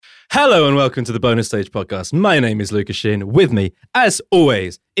Hello and welcome to the Bonus Stage Podcast. My name is Lucas Shin. With me, as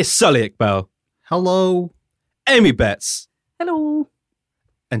always, is Sully Iqbal. Hello. Amy Betts. Hello.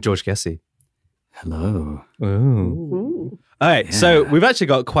 And George Gessie. Hello. Ooh. All right, so we've actually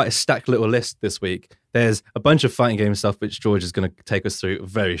got quite a stacked little list this week. There's a bunch of fighting game stuff which George is going to take us through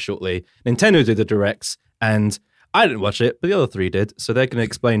very shortly. Nintendo did the directs, and I didn't watch it, but the other three did, so they're going to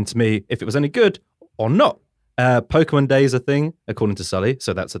explain to me if it was any good or not. Pokemon Day is a thing, according to Sully,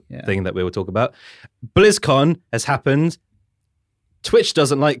 so that's a thing that we will talk about. BlizzCon has happened. Twitch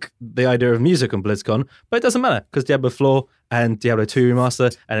doesn't like the idea of music on BlizzCon, but it doesn't matter because Diablo 4 and Diablo 2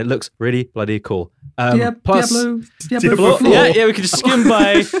 remaster, and it looks really bloody cool. Diablo 4. Yeah, we could just skim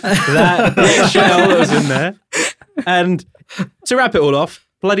by that extra L that was in there. And to wrap it all off,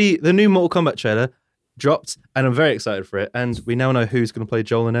 the new Mortal Kombat trailer dropped, and I'm very excited for it. And we now know who's going to play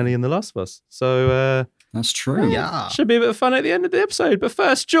Joel and Ellie in The Last of Us. So that's true. Yeah, should be a bit of fun at the end of the episode. But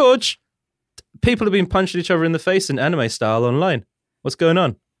first, George, people have been punching each other in the face in anime style online. What's going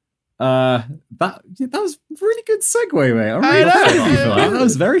on? That was a really good segue, mate. I'm really proud of you for that. That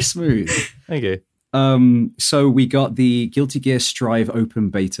was very smooth. Thank you. So we got the Guilty Gear Strive open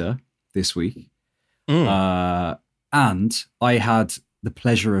beta this week. And I had the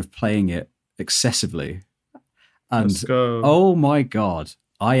pleasure of playing it excessively. And Let's go. Oh my God,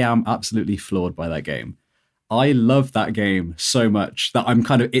 I am absolutely floored by that game. I love that game so much that I'm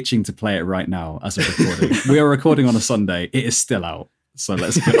kind of itching to play it right now as a recording. We are recording on a Sunday. It is still out. So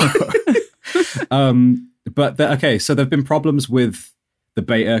let's go. So there have been problems with the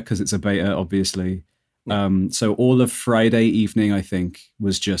beta because it's a beta, obviously. So all of Friday evening, I think,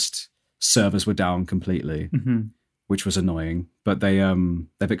 was just servers were down completely, which was annoying. But they've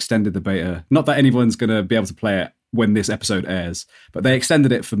extended the beta. Not that anyone's going to be able to play it when this episode airs, but they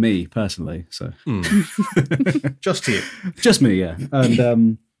extended it for me personally. So Just you. Just me, yeah.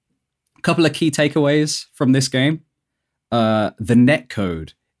 And a couple of key takeaways from this game. The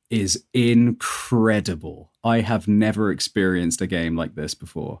netcode is incredible. I have never experienced a game like this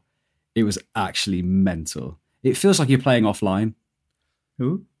before. It was actually mental. It feels like you're playing offline.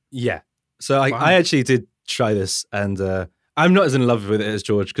 Who? Yeah. So I actually did try this, and I'm not as in love with it as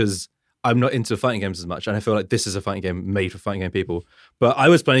George because I'm not into fighting games as much, and I feel like this is a fighting game made for fighting game people. But I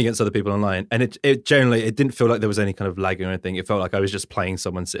was playing against other people online, and it generally didn't feel like there was any kind of lagging or anything. It felt like I was just playing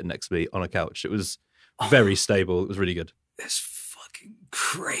someone sitting next to me on a couch. It was very stable. It was really good. It's fucking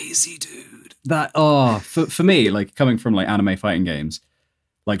crazy, dude. That for me, like coming from like anime fighting games,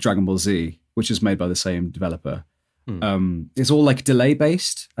 like Dragon Ball Z, which is made by the same developer, it's all like delay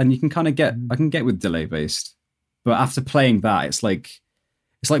based, and you can kind of I can get with delay based, but after playing that, it's like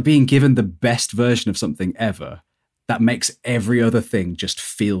being given the best version of something ever that makes every other thing just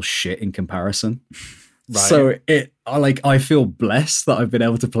feel shit in comparison. Right. So I feel blessed that I've been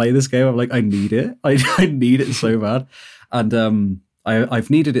able to play this game. I'm like, I need it. I need it so bad. And I've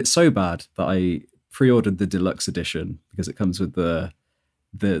needed it so bad that I pre-ordered the deluxe edition because it comes with the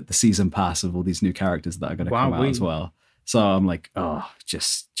season pass of all these new characters that are going to come out as well. So I'm like,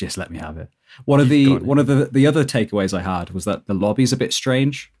 just let me have it. One of the other takeaways I had was that the lobby's a bit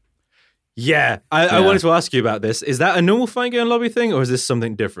strange. Yeah, I wanted to ask you about this. Is that a normal fighting game lobby thing, or is this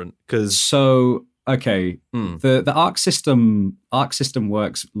something different? The Arc System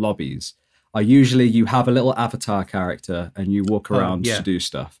Works lobbies are usually you have a little avatar character and you walk around to do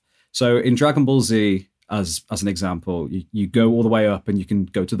stuff. So in Dragon Ball Z, as an example, you go all the way up and you can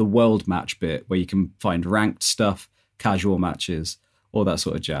go to the world match bit where you can find ranked stuff, casual matches, all that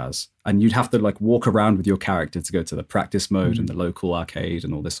sort of jazz. And you'd have to like walk around with your character to go to the practice mode and the local arcade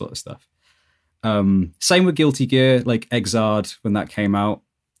and all this sort of stuff. Same with Guilty Gear, like Exard when that came out.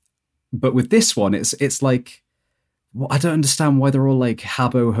 But with this one, it's like, well, I don't understand why they're all like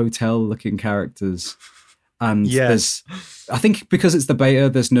Habbo Hotel looking characters. And I think because it's the beta,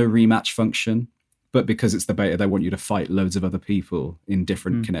 there's no rematch function. But because it's the beta, they want you to fight loads of other people in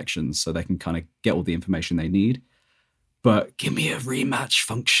different connections so they can kind of get all the information they need. But give me a rematch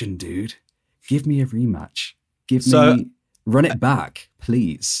function, dude. Give me a rematch. Run it back,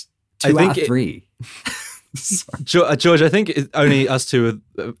 please. 2 out of 3. George, I think only us two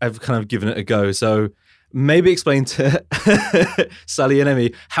have kind of given it a go. So maybe explain to Sally and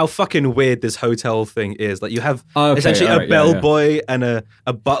Emmy how fucking weird this hotel thing is. Like you have essentially a bellboy and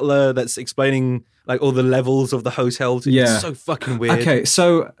a butler that's explaining like all the levels of the hotel. It's so fucking weird. Okay,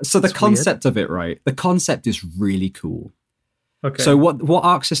 so the concept of it, right? The concept is really cool. Okay. So what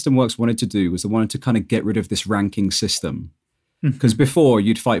Arc System Works wanted to do was they wanted to kind of get rid of this ranking system. Because before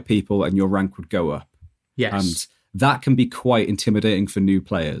you'd fight people and your rank would go up. Yes. And that can be quite intimidating for new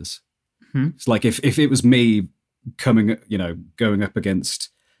players. It's like if it was me going up against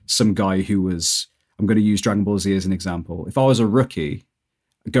some guy who was, I'm going to use Dragon Ball Z as an example. If I was a rookie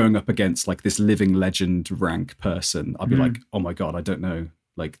going up against like this living legend rank person, I'd be like, oh my God, I don't know.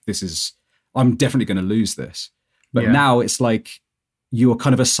 Like I'm definitely going to lose this. But now it's like you're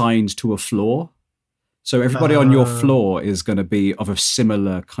kind of assigned to a floor. So everybody on your floor is going to be of a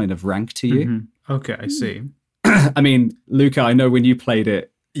similar kind of rank to you. Okay, I see. I mean, Luca, I know when you played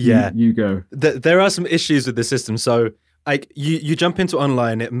it, you go. There are some issues with the system. So like you jump into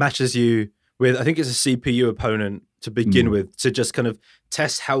online, it matches you with, I think it's a CPU opponent to begin with, to just kind of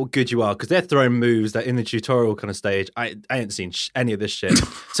test how good you are, because they're throwing moves that in the tutorial kind of stage, I ain't seen any of this shit.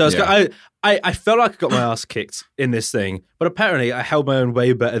 So I felt like I got my ass kicked in this thing, but apparently I held my own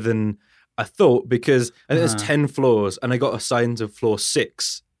way better than I thought, because I think there's 10 floors and I got assigned to floor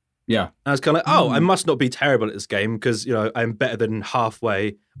 6. Yeah. And I was kind of like, I must not be terrible at this game, because, you know, I'm better than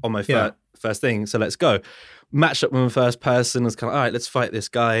halfway on my first thing. So let's go. Matched up with my first person. I was kind of, all right, let's fight this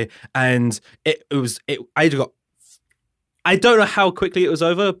guy. And I don't know how quickly it was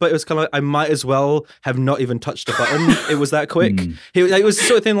over, but it was kind of like, I might as well have not even touched a button. It was that quick. It was the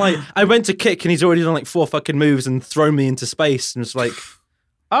sort of thing like, I went to kick and he's already done like 4 fucking moves and thrown me into space. And it's like,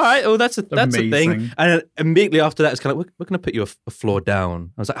 all right, well, that's a thing. And immediately after that, it's kind of like, we're going to put you a floor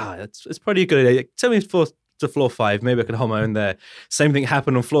down. I was like, it's probably a good idea. Tell me to floor 5. Maybe I can hold my own there. Same thing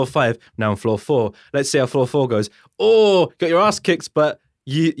happened on floor 5. Now on floor 4. Let's see how floor 4 goes. Oh, got your ass kicked, but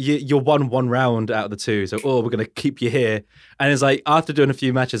you won 1 round out of the 2. So, we're going to keep you here. And it's like, after doing a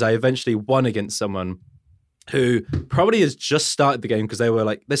few matches, I eventually won against someone who probably has just started the game, because they were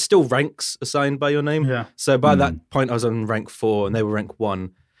like, there's still ranks assigned by your name. Yeah. So by that point, I was on rank 4 and they were rank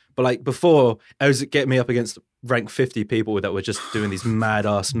 1. But like before, it was getting me up against rank 50 people that were just doing these mad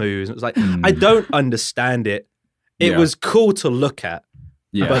ass moves. It was like, I don't understand it. It was cool to look at.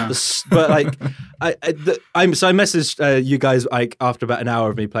 Yeah. But like, I messaged you guys like after about an hour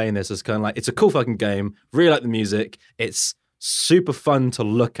of me playing this. It's kind of like, it's a cool fucking game. Really like the music. It's super fun to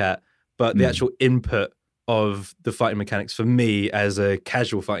look at, but the actual input of the fighting mechanics for me as a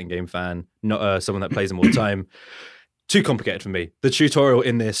casual fighting game fan, not someone that plays them all the time, too complicated for me. The tutorial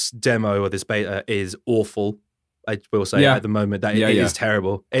in this demo or this beta is awful. I will say at the moment that it is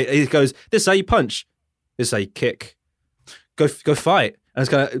terrible. It goes, this is how you punch, this is how you kick, go fight. And it's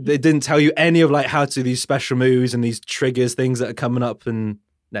kind of, it didn't tell you any of like how to do these special moves and these triggers, things that are coming up, and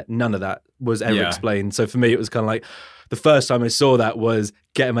none of that was ever explained. So for me, it was kind of like, the first time I saw that was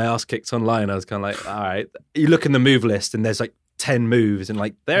getting my ass kicked online. I was kind of like, all right. You look in the move list and there's like 10 moves, and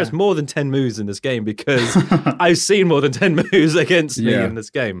like there's more than 10 moves in this game, because I've seen more than 10 moves against me in this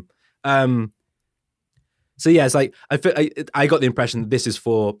game. So yeah, it's like I got the impression that this is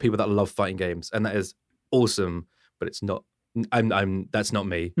for people that love fighting games, and that is awesome, but it's not. That's not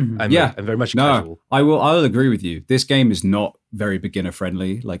me. I'm very much casual. I will agree with you. This game is not very beginner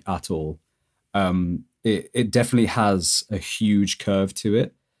friendly, like at all. It definitely has a huge curve to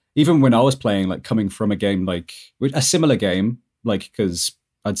it. Even when I was playing, like coming from a game like a similar game, like, because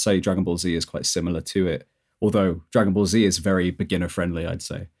I'd say Dragon Ball Z is quite similar to it, although Dragon Ball Z is very beginner friendly, I'd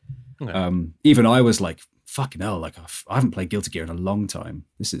say. Okay. Even I was like, fucking hell, like I haven't played Guilty Gear in a long time.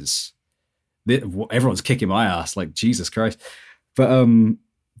 Everyone's kicking my ass, like Jesus Christ. But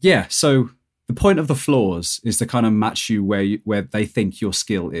so the point of the floors is to kind of match you where they think your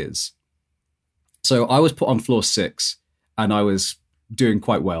skill is. So I was put on floor 6 and I was doing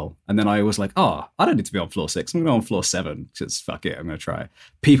quite well. And then I was like, I don't need to be on floor 6. I'm going to go on floor 7. Just fuck it, I'm going to try.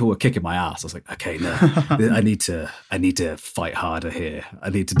 People were kicking my ass. I was like, okay, no, I need to fight harder here. I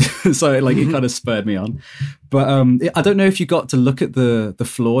need to do so. Like it kind of spurred me on. But I don't know if you got to look at the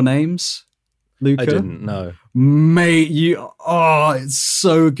floor names, Luca. I didn't know. Mate, it's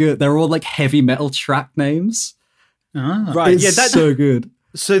so good. They're all like heavy metal track names. Right. That's so good.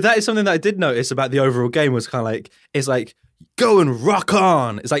 So that is something that I did notice about the overall game, was kind of like, it's like, go and rock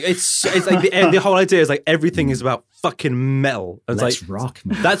on. It's like the whole idea is like everything is about fucking metal. It's Let's like rock,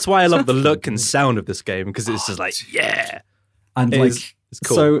 man. That's why I love the look and sound of this game, because it's just like, and it's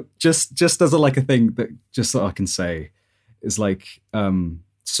cool. So just as a thing that just so I can say is like,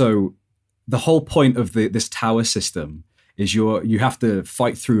 so the whole point of this tower system is you have to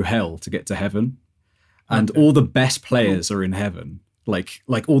fight through hell to get to heaven, and all the best players are in heaven. Like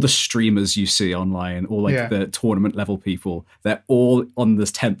all the streamers you see online, or the tournament level people, they're all on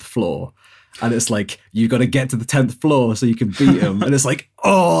this 10th floor, and it's like you got to get to the 10th floor so you can beat them. And it's like,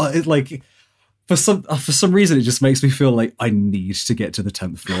 it's like for some reason it just makes me feel like I need to get to the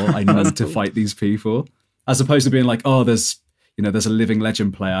 10th floor. I need to fight these people, as opposed to being like, there's a living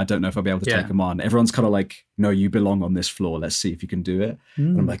legend player. I don't know if I'll be able to take him on. Everyone's kind of like, no, you belong on this floor. Let's see if you can do it.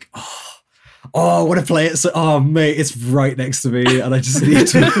 And I'm like, oh, I want to play it. So, oh, mate, it's right next to me, and I just need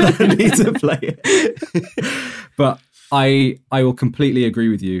to play it. But I will completely agree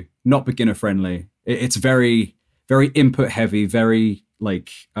with you. Not beginner friendly. It's very, very input heavy. Very I'd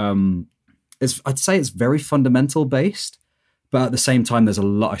say it's very fundamental based. But at the same time, there's a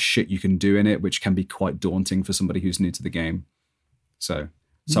lot of shit you can do in it, which can be quite daunting for somebody who's new to the game. So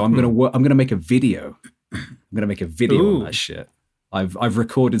I'm gonna make a video. I'm gonna make a video on that shit. I've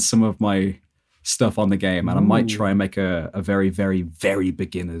recorded some of my stuff on the game, and I might try and make a very, very, very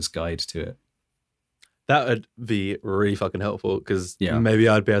beginner's guide to it. That would be really fucking helpful because maybe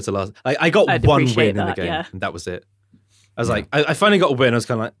I'd be able to last. I got one win in the game, and that was it. I was like, I finally got a win. I was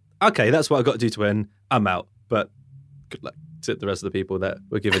kind of like, okay, that's what I've got to do to win. I'm out, but good luck to the rest of the people that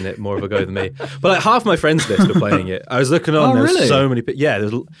were giving it more of a go than me. But like half my friends list were playing it. I was looking on. There's so many.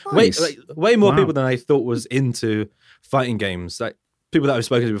 There's way more people than I thought was into fighting games. Like people that I've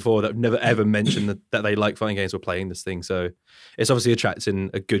spoken to before that have never ever mentioned that they like fighting games were playing this thing. So it's obviously attracting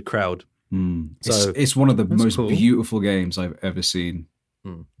a good crowd. So it's one of the most beautiful games I've ever seen.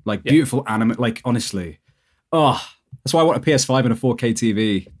 Like beautiful anime. Like honestly, that's why I want a PS5 and a 4K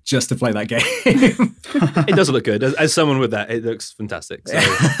TV just to play that game. It does look good. As someone with that, it looks fantastic. So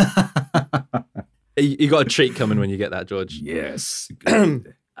you got a treat coming when you get that, George. Yes.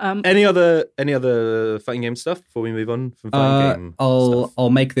 Any other fighting game stuff before we move on from fighting game stuff? I'll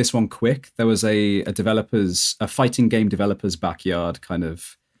make this one quick. There was a fighting game developer's backyard kind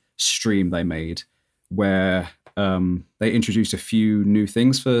of stream they made where they introduced a few new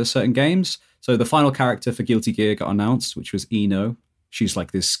things for certain games. So the final character for Guilty Gear got announced, which was Ino. She's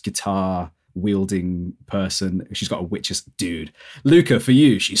like this guitar wielding person. She's got a witch's dude. Luca, for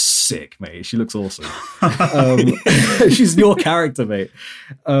you, she's sick, mate. She looks awesome. She's your character, mate.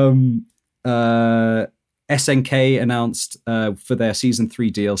 SNK announced for their Season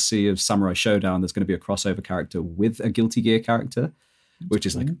 3 DLC of Samurai Showdown, there's going to be a crossover character with a Guilty Gear character, which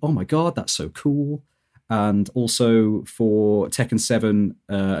is like, oh my God, that's so cool. And also for Tekken 7,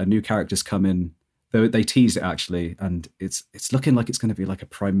 a new character's come in. They teased it actually, and it's looking like it's going to be like a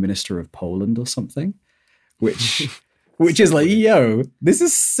Prime Minister of Poland or something, which is like, yo, this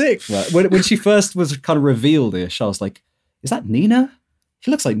is sick. Right? When she first was kind of revealed-ish, I was like, is that Nina? She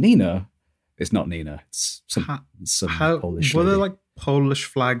looks like Nina. It's not Nina. It's some Polish lady. Were there like Polish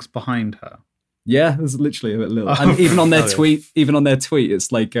flags behind her? Yeah, there's literally a little. And even on their tweet,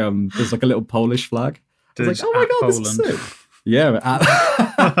 it's like there's like a little Polish flag. I was like, oh my God, Poland. This is sick. Yeah.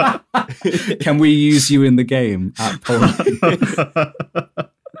 Can we use you in the game at Poland?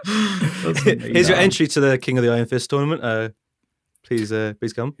 Here's your entry to the King of the Iron Fist tournament. Please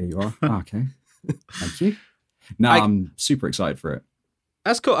come. Here you are. Okay. Thank you. No, I'm super excited for it.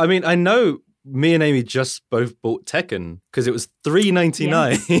 That's cool. I mean, I know me and Amy just both bought Tekken because it was $3.99.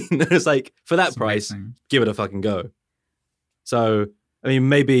 Yes. It's like, for that price, give it a fucking go. So, I mean,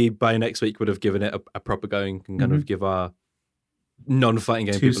 maybe by next week would have given it a proper going and kind of give our non-fighting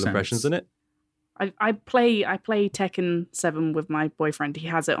game people impressions in it. I play Tekken 7 with my boyfriend. He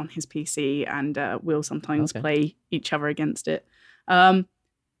has it on his PC, and we'll sometimes play each other against it.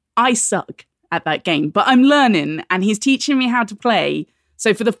 I suck at that game, but I'm learning, and he's teaching me how to play.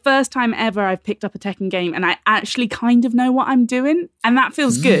 So for the first time ever, I've picked up a Tekken game, and I actually kind of know what I'm doing, and that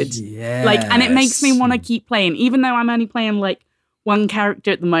feels good. Yes. Like, and it makes me want to keep playing, even though I'm only playing like one character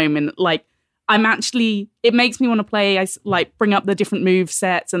at the moment. Like, it makes me want to play. I like bring up the different move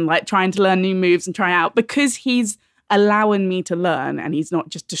sets and like trying to learn new moves and try out, because he's allowing me to learn and he's not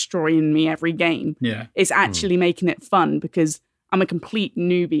just destroying me every game. Yeah, it's actually making it fun, because I'm a complete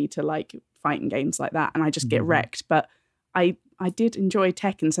newbie to like fighting games like that, and I just get wrecked. But I did enjoy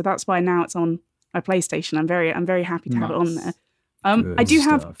Tekken, so that's why now it's on my PlayStation. I'm very happy to have it on there. I do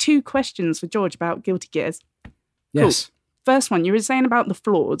have 2 questions for George about Guilty Gears. Yes. Cool. First one, you were saying about the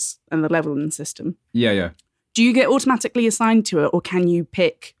floors and the leveling system. Yeah. Do you get automatically assigned to it, or can you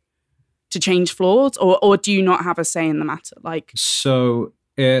pick to change floors, or do you not have a say in the matter? Like, so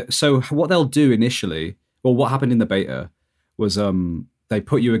what they'll do initially, well, what happened in the beta was they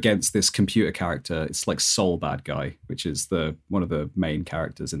put you against this computer character. It's like Soul Bad Guy, which is one of the main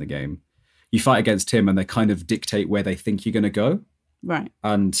characters in the game. You fight against him, and they kind of dictate where they think you're going to go. Right.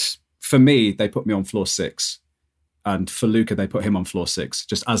 And for me, they put me on floor 6. And for Luca, they put him on floor 6,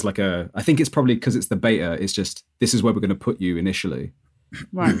 just as like I think it's probably because it's the beta, it's just, this is where we're going to put you initially.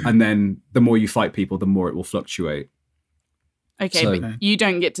 Right. And then the more you fight people, the more it will fluctuate. Okay, but you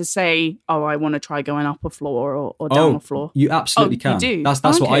don't get to say, oh, I want to try going up a floor or down a floor. You absolutely can. You do?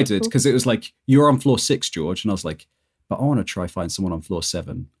 That's what I did, because it was like, you're on floor 6, George. And I was like, but I want to try find someone on floor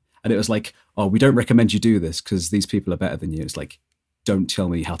 7. And it was like, oh, we don't recommend you do this because these people are better than you. It's like, don't tell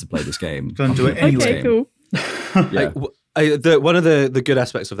me how to play this game. Don't do it anyway. Okay, cool. Yeah. One of the good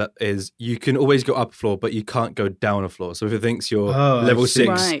aspects of that is you can always go up a floor, but you can't go down a floor. So if it thinks you're level 6,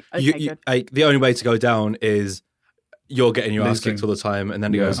 Right. Okay, the only way to go down is you're getting your ass Losing. kicked all the time, and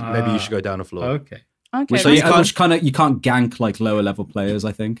then it goes, maybe you should go down a floor. Okay. Okay. So you can't gank like lower level players,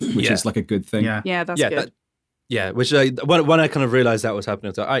 I think, which Yeah. is like a good thing. Yeah. yeah, that's good. Which when I kind of realized that was happening, I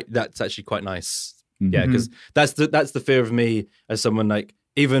was like, that's actually quite nice. Mhm. Yeah, because that's the fear of me as someone like,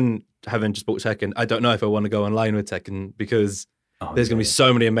 even having just bought Tekken, I don't know if I want to go online with Tekken because there's going to be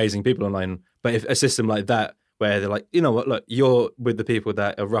so many amazing people online. But if a system like that, where they're like, you know what, look, you're with the people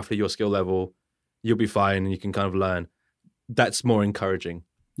that are roughly your skill level, you'll be fine and you can kind of learn. That's more encouraging.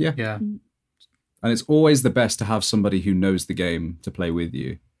 Yeah. And it's always the best to have somebody who knows the game to play with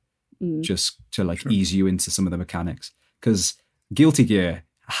you, just to like ease you into some of the mechanics. Because Guilty Gear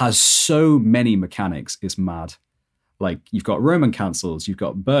has so many mechanics, it's mad. Like you've got Roman cancels, you've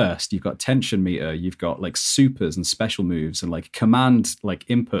got burst, you've got tension meter, you've got like supers and special moves and like command like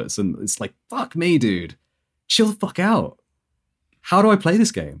inputs, and it's like, fuck me, dude, chill the fuck out. How do I play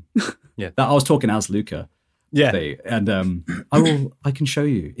this game? Yeah, that I was talking as Luca. Yeah, and I can show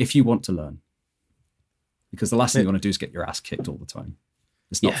you if you want to learn. Because the last thing you want to do is get your ass kicked all the time.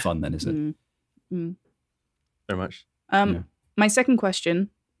 It's not fun then, is it? very much. My second question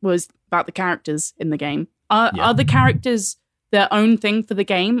was about the characters in the game. Are the characters their own thing for the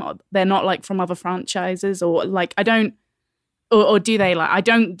game? They're not like from other franchises, or like I don't, or do they like? I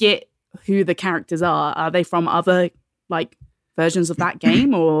don't get who the characters are. Are they from other like versions of that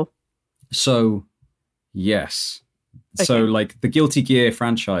game, or? So, yes. Okay. So, like the Guilty Gear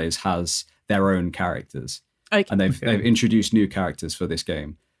franchise has their own characters, and they've introduced new characters for this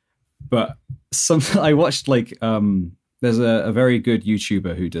game. But I watched like there's a very good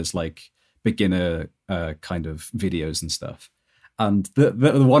YouTuber who does like beginner kind of videos and stuff. And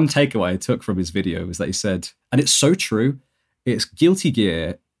the one takeaway I took from his video was that he said, and it's so true, it's Guilty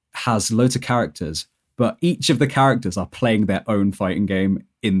Gear has loads of characters, but each of the characters are playing their own fighting game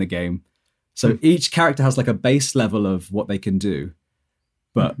in the game. So each character has like a base level of what they can do,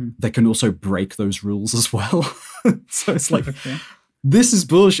 but they can also break those rules as well. So it's like, this is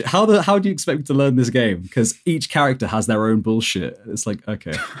bullshit. How do you expect me to learn this game? Because each character has their own bullshit. It's like,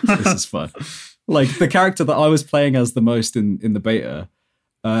 okay, this is fun. Like the character that I was playing as the most in the beta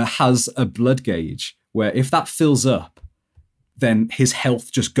has a blood gauge where if that fills up, then his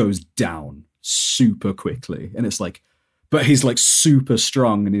health just goes down super quickly. And it's like, but he's like super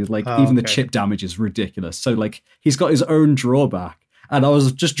strong, and he's like, even the chip damage is ridiculous. So like he's got his own drawback. And I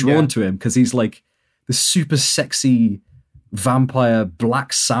was just drawn to him because he's like this super sexy vampire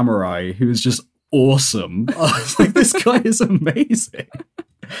black samurai who is just awesome. I was like, this guy is amazing.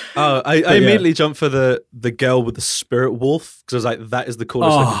 I immediately jumped for the girl with the spirit wolf because I was like, that is the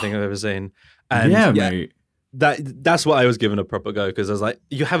coolest looking thing I've ever seen. And mate. That's what I was giving a proper go, because I was like,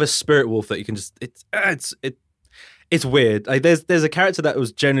 you have a spirit wolf that you can just it's weird. Like there's a character that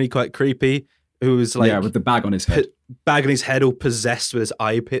was generally quite creepy who was like with the bag on his head, all possessed with his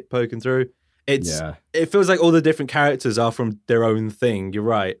eye pit poking through. It feels like all the different characters are from their own thing. You're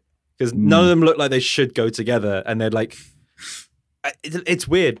right, because none of them look like they should go together, and they're like, it's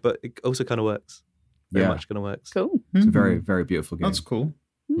weird, but it also kind of works. Very much kind of works. Cool. It's a very, very beautiful game. That's cool.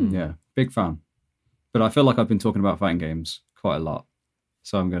 Yeah, big fan. But I feel like I've been talking about fighting games quite a lot,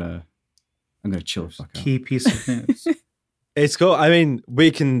 so I'm gonna chill the fuck out. Key piece of news. It's cool. I mean,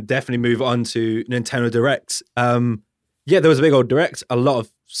 we can definitely move on to Nintendo Direct. There was a big old Direct. A lot of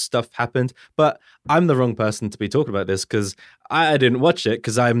stuff happened, but I'm the wrong person to be talking about this because I didn't watch it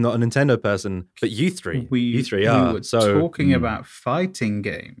because I'm not a Nintendo person. But you three are. We were talking about fighting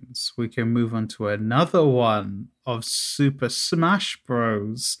games. We can move on to another one of Super Smash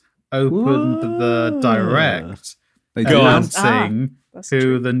Bros. Opened the Direct, announcing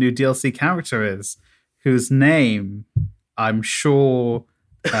who the new DLC character is, whose name I'm sure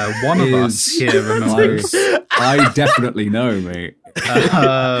one of us here remembers. I definitely know, mate. Throw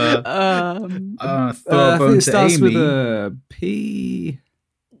a bone it to starts Amy. with a P.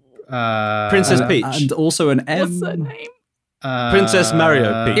 Princess Peach. And also an M. What's her name? Princess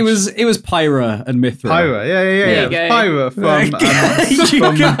Mario Peach. It was Pyra and Mithra. Pyra, There you go. Pyra from it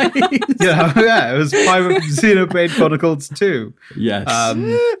was Pyra from Xenoblade Chronicles 2. Yes.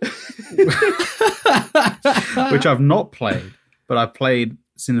 Which I've not played, but I played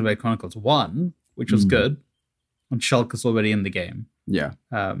Xenoblade Chronicles 1, which was good. And Shulker's already in the game. Yeah.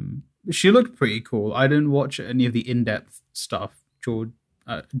 She looked pretty cool. I didn't watch any of the in-depth stuff. George,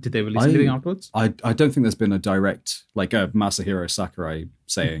 did they release anything afterwards? I don't think there's been a direct, like a Masahiro Sakurai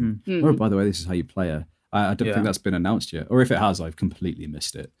saying, oh, by the way, this is how you play her. I don't think that's been announced yet. Or if it has, I've completely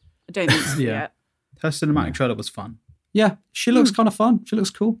missed it. I don't think so yet. Her cinematic trailer was fun. Yeah, she looks kind of fun. She looks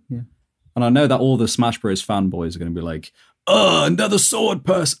cool. Yeah. And I know that all the Smash Bros. Fanboys are going to be like, oh, another sword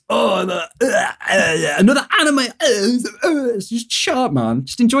person. Oh, another anime. Just shut up, man.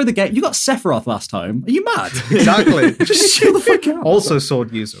 Just enjoy the game. You got Sephiroth last time. Are you mad? Exactly. Just chill the fuck out. Also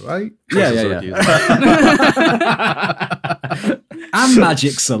sword user, right? Yeah. And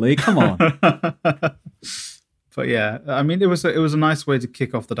Magic Sully. Come on. But yeah, I mean, it was a nice way to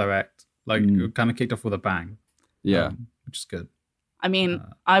kick off the Direct. Like, it kind of kicked off with a bang. Yeah. Which is good. I mean,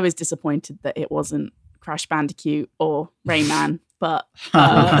 I was disappointed that it wasn't Crash Bandicoot or Rayman, but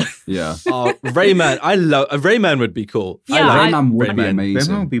yeah. Oh, Rayman! Rayman would be cool. Yeah, Rayman would be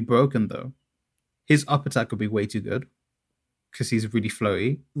amazing. Rayman would be broken though. His up attack would be way too good because he's really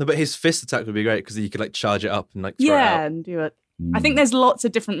floaty. No, but his fist attack would be great because you could like charge it up and like throw it out. and do it. I think there's lots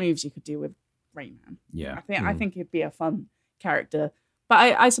of different moves you could do with Rayman. Yeah. I think it'd be a fun character. But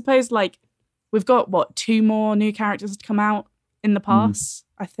I suppose like we've got 2 more new characters to come out in the pass,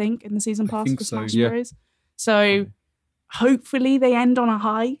 I think, in the season pass for Smash Bros. So hopefully they end on a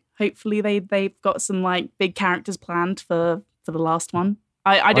high. Hopefully they've got some like big characters planned for the last one.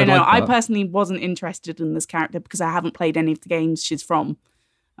 I don't know. Like I personally wasn't interested in this character because I haven't played any of the games she's from.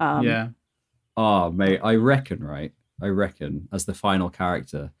 Oh, mate, I reckon as the final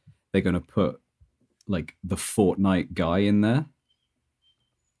character, they're going to put like the Fortnite guy in there.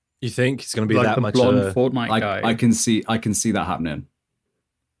 You think he's going to be like that the much? Blonde Fortnite guy. I can see that happening.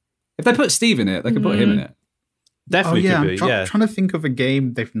 If they put Steve in it, they can put him in it. Definitely could be. I'm trying to think of a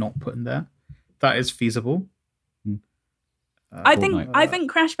game they've not put in there that is feasible. I think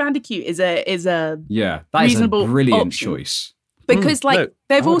Crash Bandicoot is a that is reasonable a brilliant option. choice. Because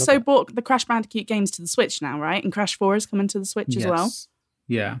they've also brought the Crash Bandicoot games to the Switch now, right? And Crash 4 is coming to the Switch as well.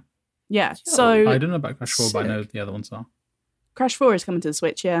 Yeah. Yeah. So I don't know about Crash 4, but I know the other ones are. Crash 4 is coming to the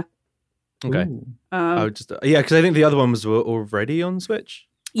Switch, yeah. Okay. Because I think the other ones were already on Switch.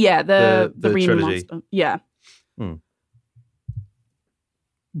 Yeah, the trilogy. remaster. Yeah.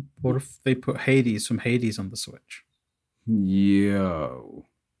 What if they put Hades from Hades on the Switch? Yo.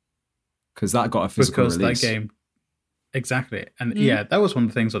 Because that got a physical release. That game. Exactly. And that was one of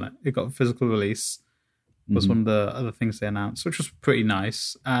the things on it. It got a physical release. Was one of the other things they announced, which was pretty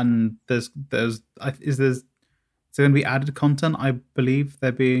nice. And is there going to be added content? I believe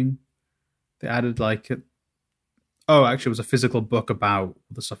they added like it. Oh, actually, it was a physical book about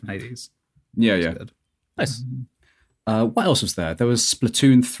the stuff in Hades. Yeah. Good. Nice. What else was there? There was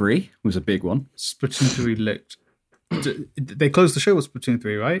Splatoon 3 was a big one. Splatoon 3 looked. They closed the show with Splatoon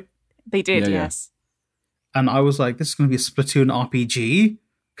 3, right? They did, yes. And I was like, this is going to be a Splatoon RPG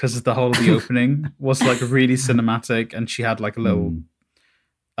because the whole of the opening was like really cinematic, and she had like a little.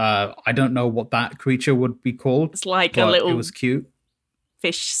 I don't know what that creature would be called. It's like a little. It was cute.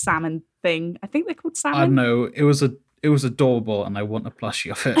 Fish salmon thing. I think they're called salmon. I don't know. It was adorable, and I want a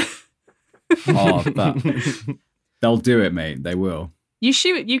plushie of it. They'll do it, mate. They will. You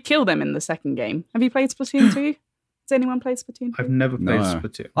kill them in the second game. Have you played Splatoon 2? Has anyone played Splatoon 2? I've never played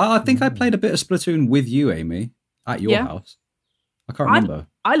Splatoon. I think I played a bit of Splatoon with you, Amy, at your house. I can't remember.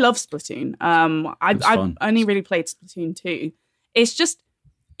 I love Splatoon. I only really played Splatoon 2.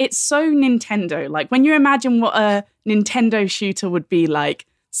 It's so Nintendo. Like when you imagine what a Nintendo shooter would be like,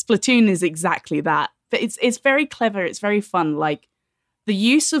 Splatoon is exactly that. But it's very clever. It's very fun. Like the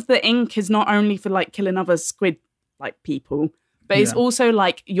use of the ink is not only for like killing other squid like people, but it's also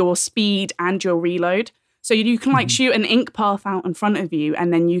like your speed and your reload. So you can like shoot an ink path out in front of you,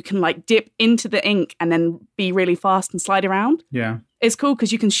 and then you can like dip into the ink and then be really fast and slide around. Yeah. It's cool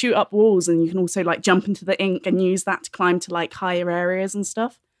because you can shoot up walls, and you can also like jump into the ink and use that to climb to like higher areas and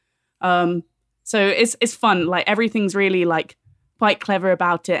stuff. So it's fun. Like everything's really like quite clever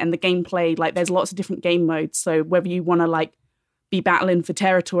about it, and the gameplay, like there's lots of different game modes. So whether you want to like be battling for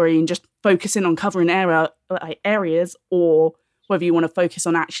territory and just focusing on covering areas, or whether you want to focus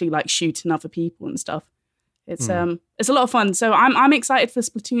on actually like shooting other people and stuff. It's a lot of fun. So I'm excited for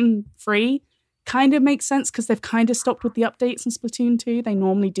Splatoon 3. Kind of makes sense because they've kind of stopped with the updates in Splatoon 2. They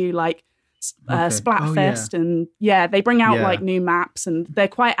normally do like Splatfest and they bring out like new maps, and they're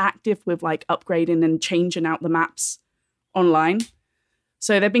quite active with like upgrading and changing out the maps online.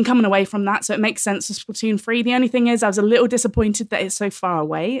 So they've been coming away from that. So it makes sense for Splatoon 3. The only thing is I was a little disappointed that it's so far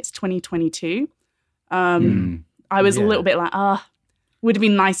away. It's 2022. I was a little bit like, would have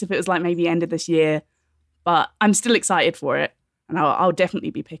been nice if it was like maybe end of this year. But I'm still excited for it, and I'll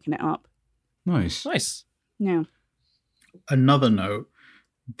definitely be picking it up. Nice. Yeah. Another note,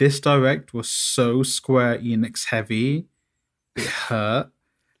 this Direct was so Square Enix heavy, it hurt.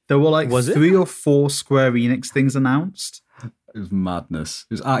 There were like three or four Square Enix things announced. It was madness.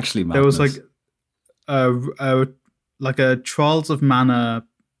 It was actually madness. There was like a Trials of Mana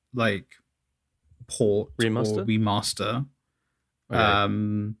like port or remaster.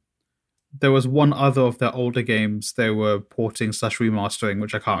 Okay. There was one other of their older games they were porting / remastering,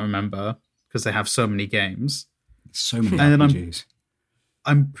 which I can't remember because they have so many games. So many RPGs.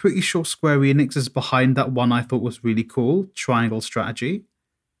 I'm pretty sure Square Enix is behind that one I thought was really cool, Triangle Strategy.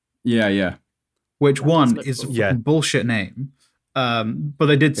 Yeah. Which one is a bullshit name. But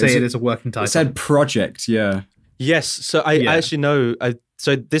they did say it is a working title. It said Project, yeah. Yes, so I actually know.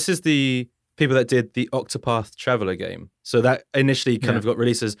 So this is the people that did the Octopath Traveler game. So that initially kind of got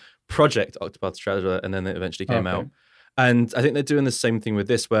released as Project Octopath Traveler, and then it eventually came out. And I think they're doing the same thing with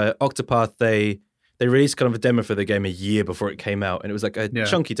this, where Octopath, they released kind of a demo for the game a year before it came out, and it was like a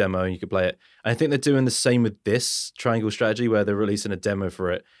chunky demo, and you could play it. And I think they're doing the same with this Triangle Strategy, where they're releasing a demo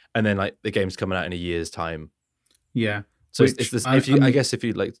for it, and then like the game's coming out in a year's time. Yeah. So it's this. I guess if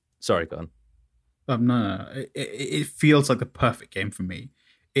you like, sorry, go on. No. It feels like the perfect game for me.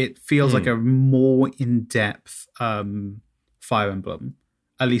 It feels like a more in-depth Fire Emblem,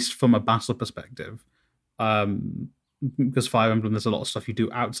 at least from a battle perspective. Because Fire Emblem, there's a lot of stuff you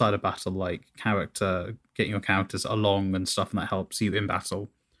do outside of battle, like getting your characters along and stuff, and that helps you in battle.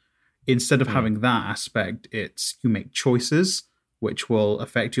 Instead of having that aspect, it's you make choices which will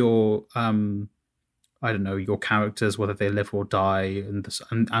affect your your characters, whether they live or die,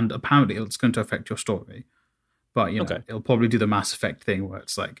 and apparently it's going to affect your story. But it'll probably do the Mass Effect thing where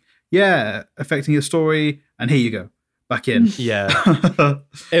it's like, affecting your story, and here you go, back in. Yeah,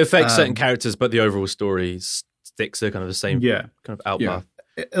 it affects certain characters, but the overall story sticks to kind of the same kind of outpath.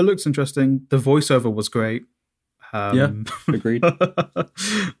 Yeah. It looks interesting. The voiceover was great. Agreed.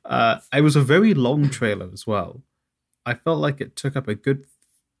 It was a very long trailer as well. I felt like it took up a good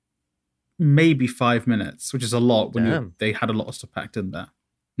maybe 5 minutes, which is a lot when they had a lot of stuff packed in there.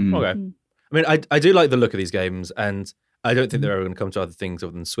 Okay. I mean, I do like the look of these games, and I don't think they're ever going to come to other things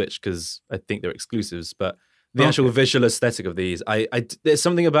other than Switch because I think they're exclusives. But the actual visual aesthetic of these, there's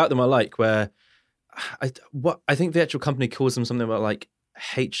something about them I like. Where I think the actual company calls them something about like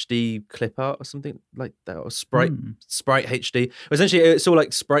HD clip art or something like that, or sprite HD. Essentially, it's all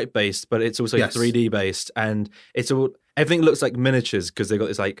like sprite based, but it's also 3D based, and everything looks like miniatures because they've got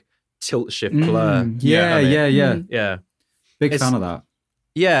this like tilt shift blur. Yeah. Big fan of that.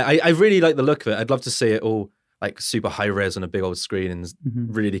 Yeah, I really like the look of it. I'd love to see it all like super high res on a big old screen and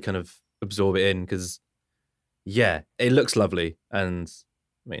really kind of absorb it in because, it looks lovely. And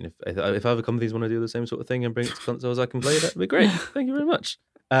I mean, if other companies want to do the same sort of thing and bring it to consoles, I can play it. That'd be great. Thank you very much.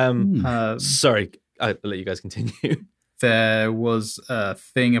 Sorry, I'll let you guys continue. There was a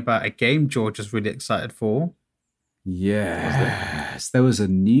thing about a game George is really excited for. Yes, there was a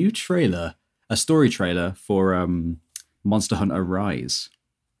new trailer, a story trailer for Monster Hunter Rise.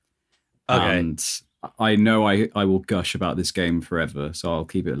 Okay. And I know I will gush about this game forever, so I'll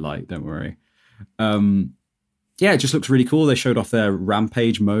keep it light, don't worry. It just looks really cool. They showed off their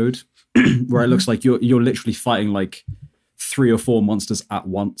Rampage mode, where it looks like you're literally fighting like 3 or 4 monsters at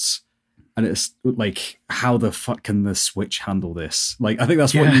once. And it's like, how the fuck can the Switch handle this? Like, I think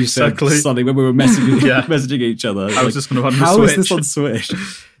that's what you said, Sonny, when we were messaging each other. I was just going to run how is this on Switch?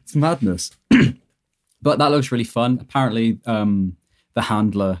 It's madness. But that looks really fun. Apparently, the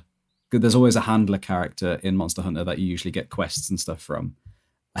handler, there's always a handler character in Monster Hunter that you usually get quests and stuff from.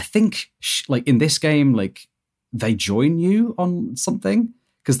 I think, like in this game, like they join you on something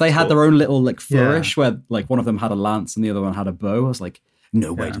because they had their own little like flourish where like one of them had a lance and the other one had a bow. I was like,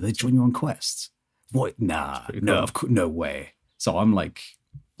 no way, do they join you on quests? What? Nah, no way. So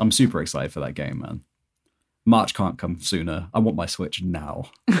I'm super excited for that game, man. March can't come sooner. I want my Switch now.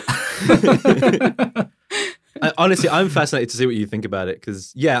 Honestly, I'm fascinated to see what you think about it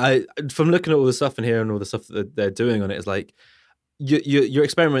because, from looking at all the stuff and hearing all the stuff that they're doing on it, it's like you're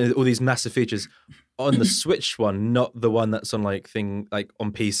experimenting with all these massive features on the Switch one, not the one that's on on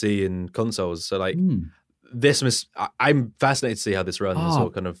PC and consoles. So I'm fascinated to see how this runs or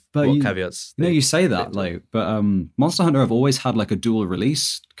kind of what caveats. You say that, but Monster Hunter have always had like a dual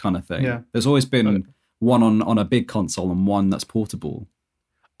release kind of thing. Yeah. There's always been one on a big console and one that's portable.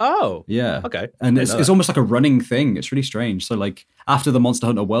 Oh. Yeah. Okay. And it's almost like a running thing. It's really strange. So like after the Monster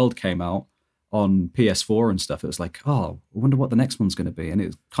Hunter World came out on PS4 and stuff, it was like, I wonder what the next one's going to be. And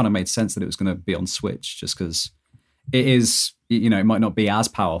it kind of made sense that it was going to be on Switch just because it is, it might not be as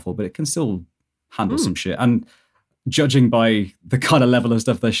powerful, but it can still handle some shit. And judging by the kind of level of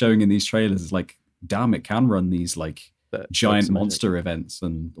stuff they're showing in these trailers, it's like, damn, it can run these like giant monster events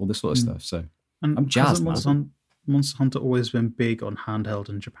and all this sort of stuff. So I'm jazzed, Monster Monster Hunter always been big on handheld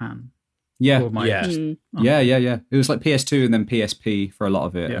in Japan? Yeah. Yeah. Yeah. It was like PS2 and then PSP for a lot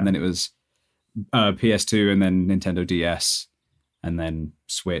of it. And then it was PS2 and then Nintendo DS and then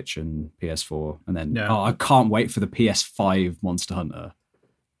Switch and PS4. And then, I can't wait for the PS5 Monster Hunter.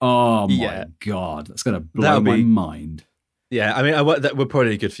 Oh my God. That's going to blow my mind. Yeah, I mean, we're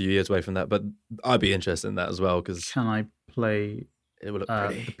probably a good few years away from that, but I'd be interested in that as well. Because can I play it will look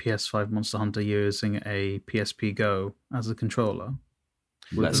pretty. The PS5 Monster Hunter using a PSP Go as a controller?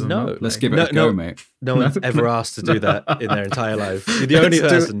 Let's give it a go, mate. No one's ever asked to do that in their entire life. You're the only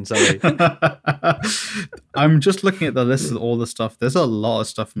person, sorry. I'm just looking at the list of all the stuff. There's a lot of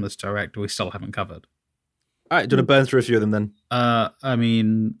stuff from this direct we still haven't covered. All right, do you want to burn through a few of them then? I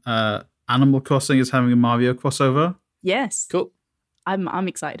mean, Animal Crossing is having a Mario crossover. Yes. Cool. I'm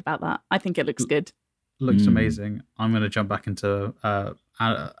excited about that. I think it looks good. Looks amazing. I'm going to jump back into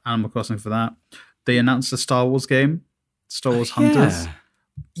Animal Crossing for that. They announced a Star Wars game, Star Wars Hunters.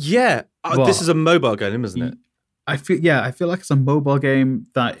 Yeah. This is a mobile game, isn't it? I feel like it's a mobile game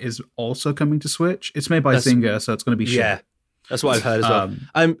that is also coming to Switch. It's made by Zynga, so it's going to be shit. Yeah, that's what I've heard as well.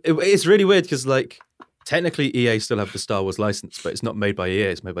 It's really weird because like technically EA still have the Star Wars license, but it's not made by EA.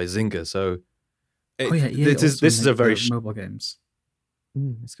 It's made by Zynga. So this is a very mobile games.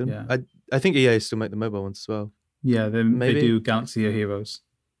 It's gonna. I think EA still make the mobile ones as well. Yeah, they do Galaxy of Heroes.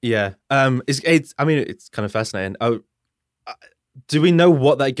 Yeah. It's kind of fascinating. Do we know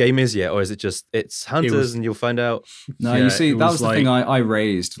what that game is yet, or is it just it's Hunters and you'll find out? No, you see, that was the thing I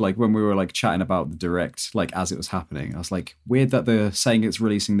raised, like when we were like chatting about the direct, like as it was happening. I was like, weird that they're saying it's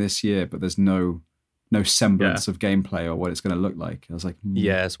releasing this year, but there's no semblance of gameplay or what it's going to look like. I was like,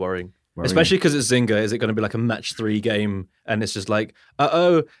 yeah, it's worrying. Especially because it's Zynga. Is it going to be like a match 3 game? And it's just like,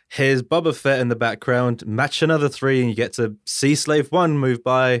 here's Boba Fett in the background. Match another 3, and you get to see Slave 1 move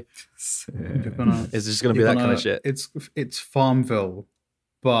by. It's just going to be that kind of shit. It's Farmville,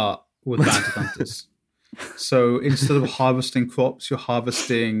 but with bounty hunters. So instead of harvesting crops, you're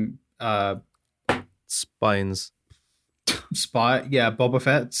harvesting spines. Boba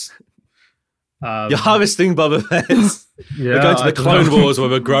Fett's. You're harvesting Boba Fett's. Yeah, we're going to the Clone Wars where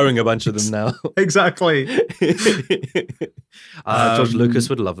we're growing a bunch of them now. Exactly. George Lucas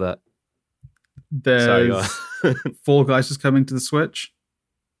would love that. There's Fall Guys is coming to the Switch.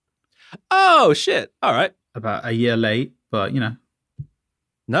 Oh shit! All right, about a year late, but No,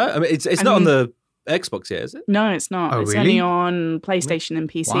 I mean it's not on the Xbox yet, is it? No, it's not. It's only on PlayStation and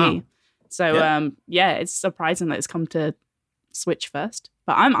PC. Wow. So it's surprising that it's come to Switch first.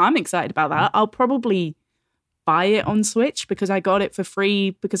 But I'm excited about that. I'll probably buy it on Switch because I got it for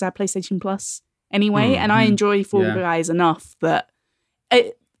free because I have PlayStation Plus anyway, and I enjoy Fall Guys enough that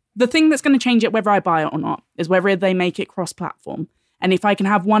the thing that's going to change it whether I buy it or not is whether they make it cross-platform. And if I can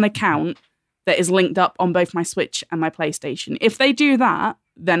have one account that is linked up on both my Switch and my PlayStation. If they do that,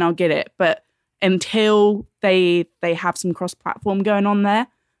 then I'll get it. But until they have some cross-platform going on there,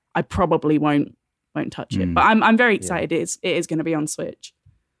 I probably won't touch it. But I'm very excited. It is going to be on Switch.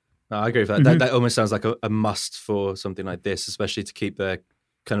 No, I agree with that. That almost sounds like a must for something like this, especially to keep their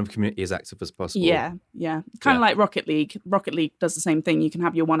kind of community as active as possible. Yeah. Kind of like Rocket League. Rocket League does the same thing. You can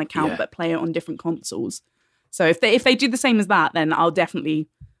have your one account but play it on different consoles. So if they do the same as that, then I'll definitely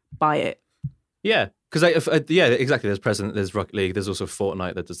buy it. Yeah, because exactly. There's Rocket League. There's also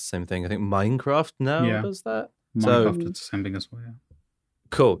Fortnite that does the same thing. I think Minecraft now does that. Minecraft does the same thing as well. Yeah.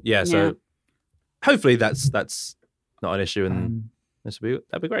 Cool. Yeah. So hopefully that's not an issue, and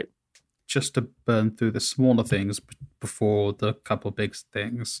that'd be great. Just to burn through the smaller things before the couple big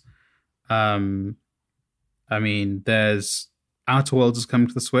things. I mean, there's Outer Worlds is coming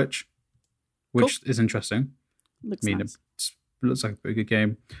to the Switch, which is interesting. Looks nice. It looks like a pretty good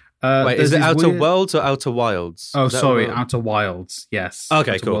game. Wait, is it Outer Worlds or Outer Wilds? Oh, sorry, Outer Wilds. Yes.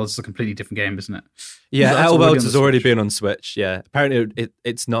 Okay, Outer cool. Worlds is a completely different game, isn't it? Yeah, Outer Worlds has already been on Switch. Yeah, apparently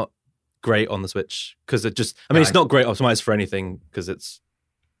it's not great on the Switch because it's not great optimized for anything because it's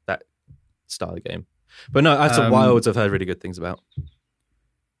that style of game. But no, Outer Wilds I've heard really good things about.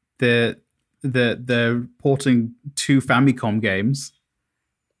 They're porting 2 Famicom games.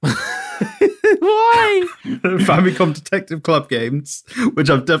 Why? Famicom Detective Club games, which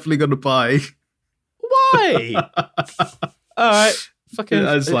I'm definitely going to buy. Why? All right. Fucking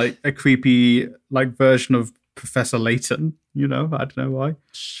as like a creepy like version of Professor Layton, I don't know why.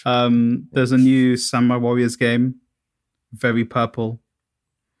 There's a new Samurai Warriors game, very purple.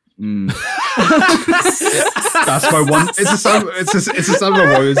 Mm. That's my one. It's a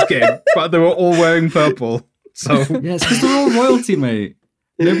Samurai Warriors game, but they were all wearing purple. So yeah, it's because they're all royalty, mate.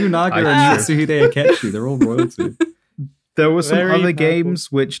 Nobunaga and Mitsuhide Akechi, they're all royalty. There were some other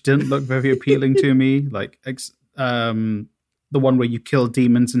games which didn't look very appealing to me, like the one where you kill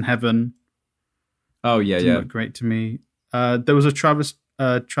demons in heaven. Oh yeah, Didn't look great to me. There was a Travis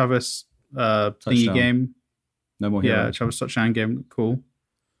thingy game. No More Heroes. Yeah, Travis Touchdown game. Cool.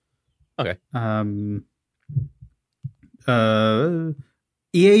 Okay.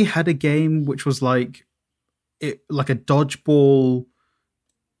 EA had a game which was like a dodgeball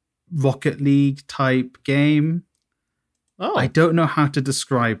Rocket League type game. Oh, I don't know how to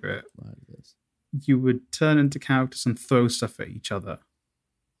describe it. You would turn into characters and throw stuff at each other.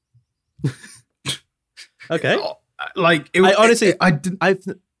 Okay. Like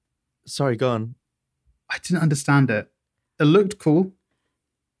Sorry, go on. I didn't understand it. It looked cool.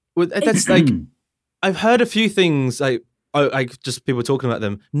 Well, that's like I've heard a few things like just people talking about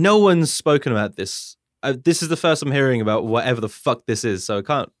them. No one's spoken about this. This is the first I'm hearing about whatever the fuck this is. So it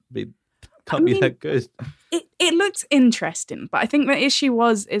can't be that good. It looks interesting, but I think the issue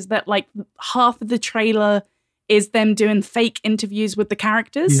is that like half of the trailer is them doing fake interviews with the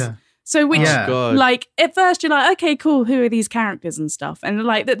characters. Yeah. So like at first you're like, okay, cool, who are these characters and stuff? And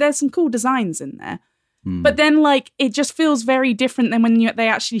like there's some cool designs in there. But then like it just feels very different than when they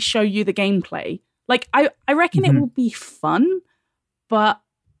actually show you the gameplay. Like I reckon it will be fun, but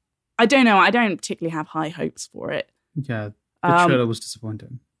I don't know. I don't particularly have high hopes for it. Yeah, the trailer was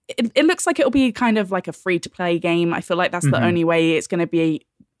disappointing. It looks like it'll be kind of like a free-to-play game. I feel like that's the only way it's going to be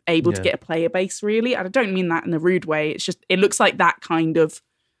able to get a player base, really. I don't mean that in a rude way. It's just, it looks like that kind of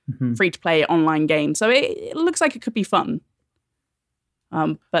free-to-play online game. So it looks like it could be fun.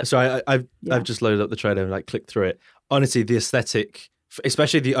 But sorry, I've just loaded up the trailer and like clicked through it. Honestly, the aesthetic,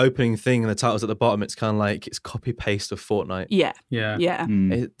 especially the opening thing and the titles at the bottom, it's kind of like it's copy-paste of Fortnite. Yeah.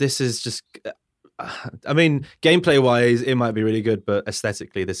 This is just... I mean, gameplay-wise, it might be really good, but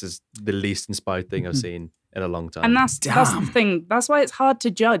aesthetically, this is the least inspired thing I've seen in a long time. And that's the thing. That's why it's hard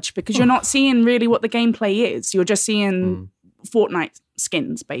to judge, because you're not seeing really what the gameplay is. You're just seeing Fortnite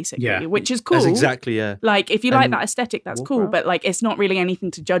skins, basically, which is cool. That's exactly, yeah. Like, if you like that aesthetic, that's cool, but like, it's not really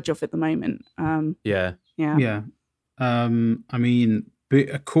anything to judge off at the moment. Yeah. I mean,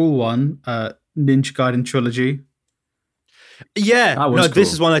 a cool one, Ninja Gaiden Trilogy. Yeah, cool.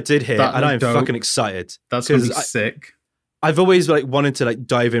 This is one I did hear, and I'm fucking excited. That's gonna be sick. I've always like wanted to like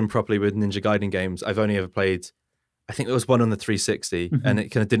dive in properly with Ninja Gaiden games. I've only ever played, I think there was one on the 360, and it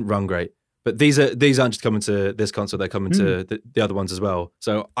kind of didn't run great. But these aren't just coming to this console; they're coming to the other ones as well.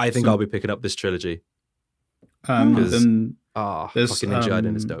 So I think I'll be picking up this trilogy. Because fucking Ninja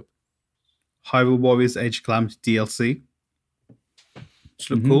Gaiden is dope. Hyrule Warriors Age of Calamity DLC, which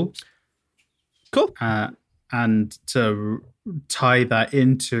look cool. Cool. And to tie that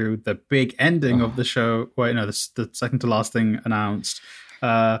into the big ending of the show, wait, no, the second to last thing announced,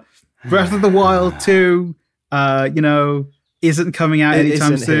 Breath of the Wild 2, isn't coming out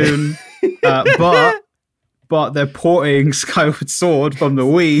anytime soon, but they're porting Skyward Sword from the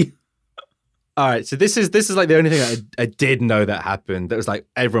Wii. All right, so this is like the only thing I did know that happened. That was like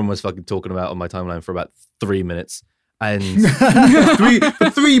everyone was fucking talking about on my timeline for about 3 minutes, and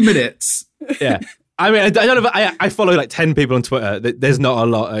 3 minutes. Yeah. I mean, I don't know if I follow like 10 people on Twitter. There's not a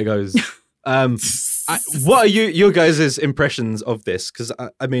lot that goes. What are your guys' impressions of this? Because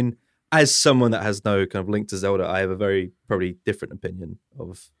I mean, as someone that has no kind of link to Zelda, I have a very probably different opinion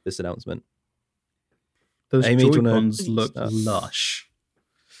of this announcement. Those Joy-Cons look lush.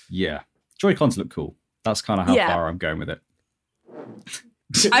 Yeah, Joy-Cons look cool. That's kind of how far I'm going with it.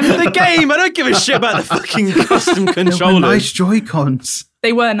 I'm in the game. I don't give a shit about the fucking custom controllers. Nice Joy-Cons.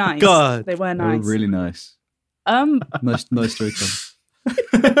 They were nice. God. They were nice. They were really nice. Nice Joy-Cons.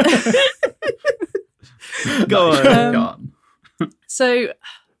 Go on. So,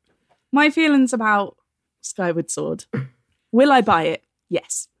 my feelings about Skyward Sword. Will I buy it?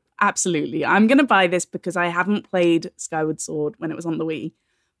 Yes, absolutely. I'm going to buy this because I haven't played Skyward Sword when it was on the Wii.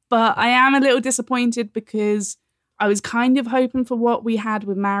 But I am a little disappointed because I was kind of hoping for what we had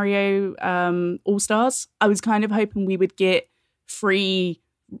with Mario All-Stars. I was kind of hoping we would get free,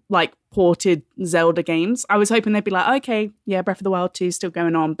 like, ported Zelda games. I was hoping they'd be like, okay, yeah, Breath of the Wild 2 is still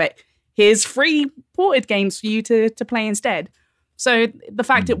going on, but here's free ported games for you to play instead. So the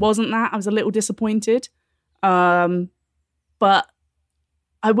fact it wasn't that, I was a little disappointed. But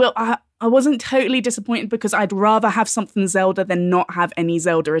I wasn't totally disappointed because I'd rather have something Zelda than not have any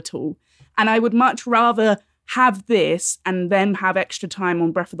Zelda at all. And I would much rather have this and then have extra time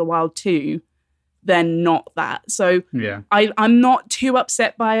on Breath of the Wild 2 than not that. So I'm not too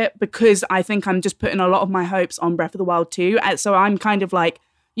upset by it because I think I'm just putting a lot of my hopes on Breath of the Wild 2. So I'm kind of like,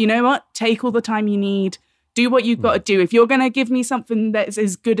 you know what? Take all the time you need. Do what you've got to do. If you're going to give me something that's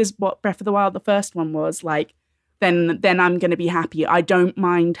as good as what Breath of the Wild, the first one was, like, then I'm going to be happy. I don't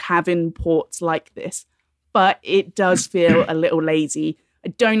mind having ports like this. but it does feel a little lazy. I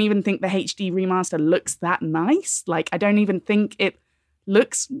don't even think the HD remaster looks that nice. Like, I don't even think it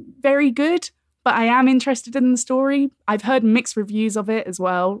looks very good, but I am interested in the story. I've heard mixed reviews of it as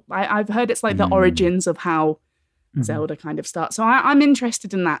well. I've heard it's like the origins of how Zelda kind of starts. So I'm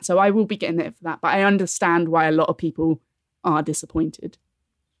interested in that. So I will be getting it for that. But I understand why a lot of people are disappointed.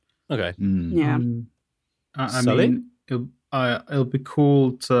 Okay. Yeah. I mean, it'll be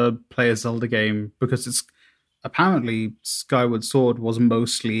cool to play a Zelda game because it's apparently Skyward Sword was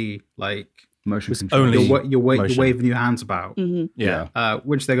mostly like motion control. Only you're waving your hands about. Yeah.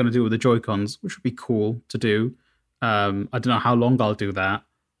 Which they're going to do with the Joy-Cons, which would be cool to do. I don't know how long I'll do that.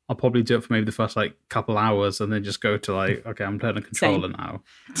 I'll probably do it for maybe the first like couple hours and then just go to like, okay, I'm playing a controller now.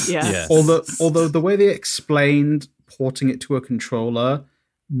 Yeah. Yes. Although the way they explained porting it to a controller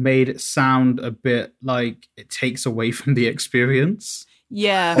made it sound a bit like it takes away from the experience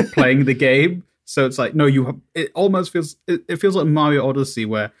of playing the game. So it's like, no, it almost feels, it feels like Mario Odyssey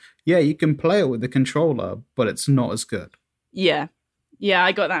where, yeah, you can play it with the controller, but it's not as good. Yeah. Yeah,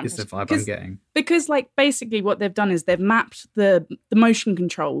 I got that. It's the vibe I'm getting. Because, like, basically what they've done is they've mapped the motion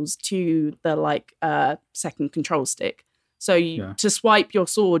controls to the, like, second control stick. So to swipe your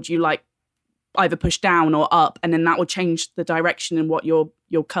sword, you, like, either push down or up, and then that will change the direction in what you're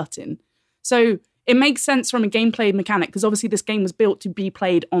cutting. So it makes sense from a gameplay mechanic, because obviously this game was built to be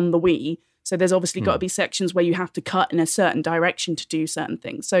played on the Wii. So there's obviously got to be sections where you have to cut in a certain direction to do certain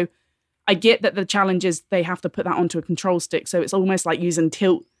things. So I get that the challenge is they have to put that onto a control stick. So it's almost like using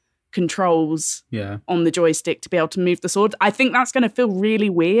tilt controls on the joystick to be able to move the sword. I think that's going to feel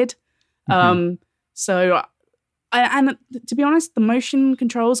really weird. And to be honest, the motion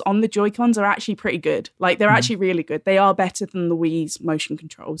controls on the Joy-Cons are actually pretty good. Like, they're actually really good. They are better than the Wii's motion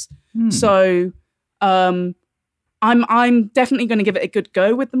controls. So I'm definitely going to give it a good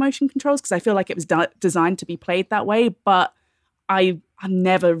go with the motion controls because I feel like it was designed to be played that way. But I'm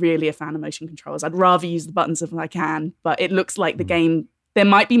never really a fan of motion controls. I'd rather use the buttons if I can. But it looks like the game, there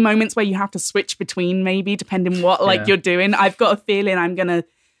might be moments where you have to switch between, maybe, depending what you're doing. I've got a feeling I'm going to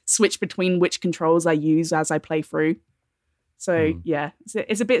switch between which controls I use as I play through. So,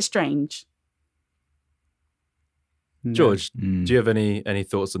 it's a bit strange. George, do you have any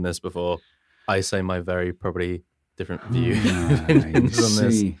thoughts on this before I say my very probably different view on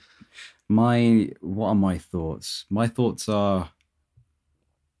this? What are my thoughts? My thoughts are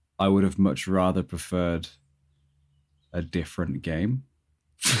I would have much rather preferred a different game.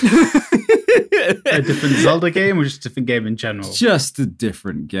 A different Zelda game or just a different game in general? Just a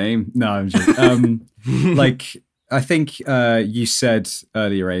different game. No, I'm joking. Like, I think you said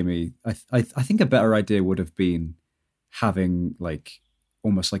earlier, Amy, I think a better idea would have been having like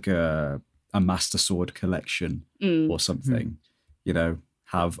almost like a Master Sword collection or something. You know,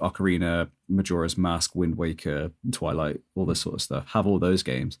 have Ocarina, Majora's Mask, Wind Waker, Twilight, all this sort of stuff. Have all those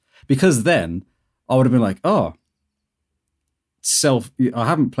games. Because then I would have been like, oh, I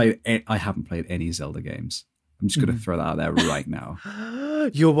haven't played any Zelda games. I'm just going to throw that out there right now.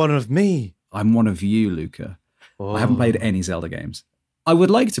 You're one of me. I'm one of you, Luca. I haven't played any Zelda games. I would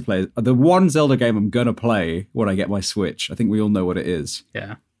like to play the one Zelda game I'm going to play when I get my Switch. I think we all know what it is.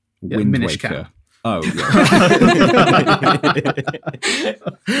 Yeah. Wind Minish Waker. Cap. Oh, yeah.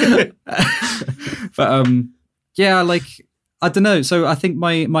 But yeah, like, I don't know. So I think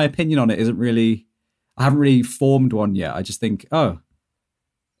my opinion on it isn't really, I haven't really formed one yet. I just think,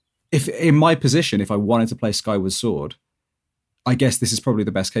 if in my position, if I wanted to play Skyward Sword, I guess this is probably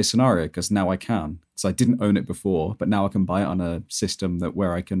the best case scenario because now I can. Because I didn't own it before, but now I can buy it on a system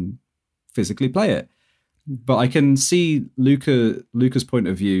where I can physically play it. But I can see Luca's point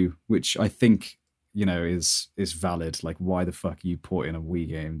of view, which I think, you know, is valid. Like, why the fuck are you porting a Wii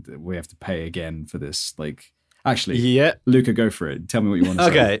game that we have to pay again for this? Like, actually, Luca, go for it. Tell me what you want to say.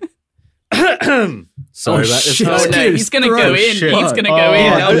 Okay. Sorry about this. Oh, no, he's going to go in. He's going to go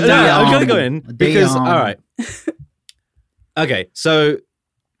in. I'm going to go in because, all right. Okay, so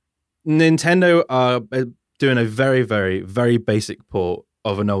Nintendo are doing a very, very, very basic port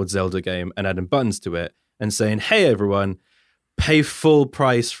of an old Zelda game and adding buttons to it and saying, hey, everyone, pay full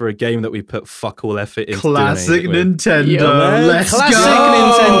price for a game that we put fuck all effort into. Classic Nintendo. Classic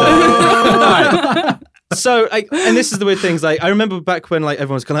Nintendo. All right. So, and this is the weird things. Like, I remember back when like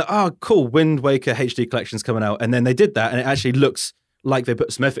everyone was kind of like, "Oh, cool, Wind Waker HD collection's coming out," and then they did that, and it actually looks like they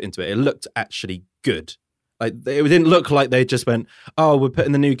put some effort into it. It looked actually good. Like, it didn't look like they just went, "Oh, we're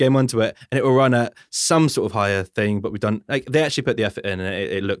putting the new game onto it, and it will run at some sort of higher thing." But we've done like they actually put the effort in, and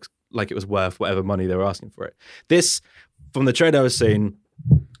it looked like it was worth whatever money they were asking for it. This, from the trailer I've seen,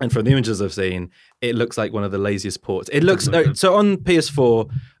 and from the images I've seen, it looks like one of the laziest ports. It looks so on PS4.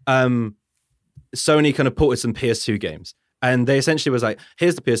 Sony kind of ported some PS2 games. And they essentially was like,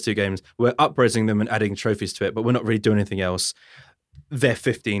 here's the PS2 games. We're upraising them and adding trophies to it, but we're not really doing anything else. They're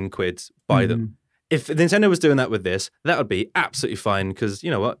 15 quid. Buy them. If Nintendo was doing that with this, that would be absolutely fine because, you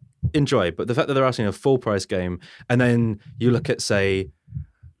know what? Enjoy. But the fact that they're asking a full price game and then you look at, say,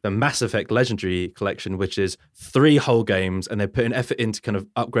 the Mass Effect Legendary Collection, which is 3 whole games, and they put an effort into kind of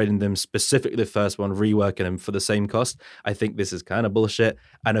upgrading them, specifically the first one, reworking them for the same cost. I think this is kind of bullshit.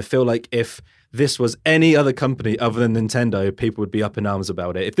 And I feel like if this was any other company other than Nintendo, people would be up in arms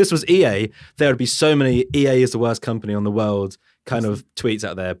about it. If this was EA, there would be so many EA is the worst company on the world kind of tweets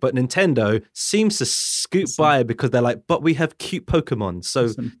out there. But Nintendo seems to scoot by because they're like, but we have cute Pokemon, so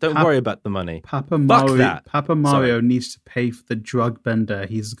don't worry about the money. Papa Mario needs to pay for the drug bender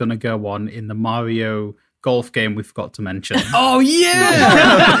he's going to go on in the Mario golf game we forgot to mention. Oh,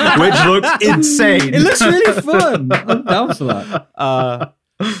 yeah! Which looks insane. It looks really fun. I'm down for that.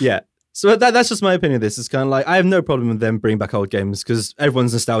 Yeah. So that's just my opinion of this. It's kind of like, I have no problem with them bringing back old games because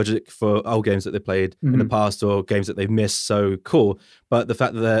everyone's nostalgic for old games that they played in the past or games that they've missed. So cool. But the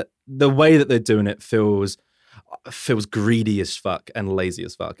fact that the way that they're doing it feels greedy as fuck and lazy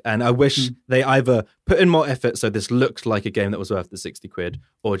as fuck. And I wish they either put in more effort so this looked like a game that was worth the 60 quid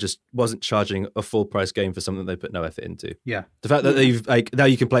or just wasn't charging a full price game for something they put no effort into. Yeah. The fact that they've now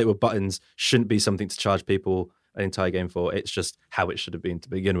you can play it with buttons shouldn't be something to charge people an entire game for. It's just how it should have been to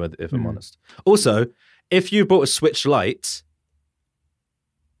begin with, if I'm honest. Also, if you bought a Switch Lite,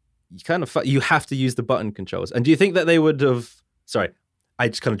 you have to use the button controls. And do you think that they would have... Sorry, I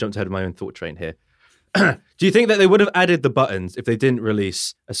just kind of jumped ahead of my own thought train here. Do you think that they would have added the buttons if they didn't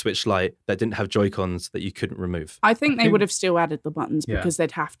release a Switch Lite that didn't have Joy-Cons that you couldn't remove? I think they would have still added the buttons because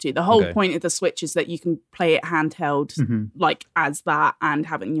they'd have to. The whole point of the Switch is that you can play it handheld like as that and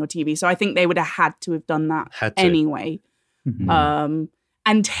have it in your TV. So I think they would have had to have done that anyway.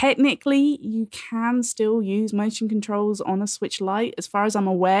 And technically, you can still use motion controls on a Switch Lite. As far as I'm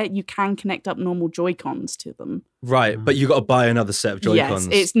aware, you can connect up normal Joy-Cons to them. Right, but you got to buy another set of Joy-Cons.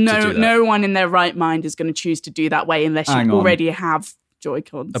 Yes, it's no one in their right mind is going to choose to do that way unless you already have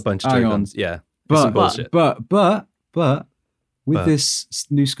Joy-Cons. A bunch of Joy-Cons, yeah. But with this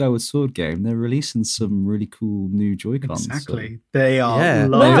new Skyward Sword game, they're releasing some really cool new Joy-Cons. Exactly. So. They are they're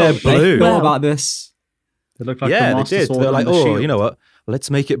blue. They thought about this. They look like the Master Sword. They're like, shield. You know what?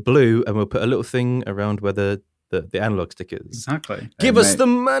 Let's make it blue and we'll put a little thing around where the analog stick is. Exactly. Give us the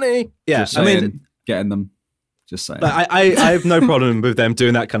money. Yeah, I mean, getting them. Just saying. Like, I have no problem with them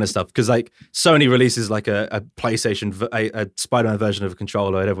doing that kind of stuff because like Sony releases like a PlayStation, a Spider-Man version of a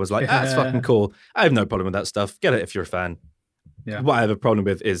controller and everyone's like, that's fucking cool. I have no problem with that stuff. Get it if you're a fan. Yeah. What I have a problem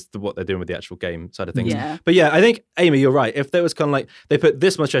with is what they're doing with the actual game side of things. Yeah. But yeah, I think, Amy, you're right. If there was kind of like, they put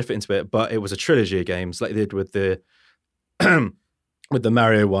this much effort into it, but it was a trilogy of games like they did with the with the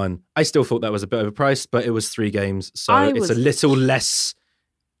Mario one, I still thought that was a bit overpriced, but it was 3 games. So it's a little less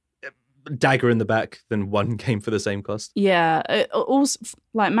dagger in the back than one game for the same cost. Yeah. Also,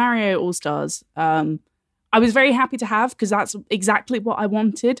 like Mario All-Stars, I was very happy to have because that's exactly what I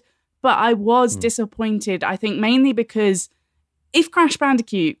wanted. But I was disappointed, I think, mainly because if Crash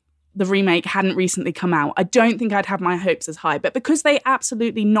Bandicoot, the remake, hadn't recently come out, I don't think I'd have my hopes as high. But because they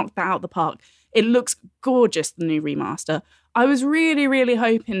absolutely knocked that out of the park, it looks gorgeous, the new remaster. I was really, really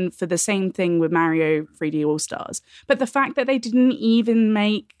hoping for the same thing with Mario 3D All-Stars. But the fact that they didn't even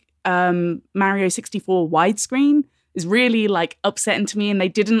make Mario 64 widescreen is really like upsetting to me. And they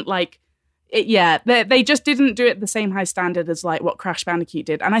didn't they just didn't do it the same high standard as like what Crash Bandicoot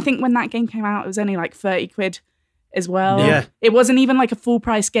did. And I think when that game came out, it was only like 30 quid as well. Yeah. It wasn't even like a full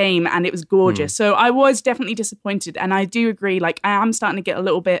price game and it was gorgeous. So I was definitely disappointed. And I do agree, like I am starting to get a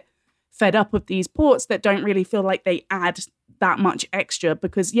little bit fed up with these ports that don't really feel like they add that much extra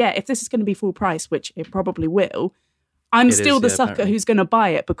because if this is going to be full price, which it probably will, I'm still the sucker apparently. Who's going to buy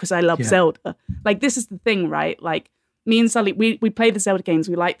it because I love Zelda. Like this is the thing, right? Like me and Sully, we play the Zelda games,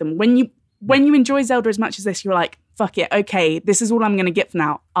 we like them. When you enjoy Zelda as much as this, you're like, fuck it, okay, this is all I'm going to get for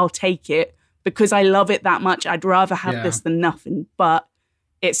now. I'll take it because I love it that much. I'd rather have this than nothing. But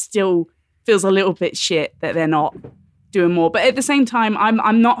it still feels a little bit shit that they're not doing more. But at the same time,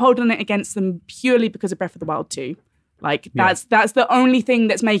 I'm not holding it against them purely because of Breath of the Wild 2. Like that's the only thing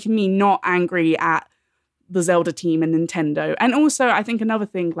that's making me not angry at the Zelda team and Nintendo. And also, I think another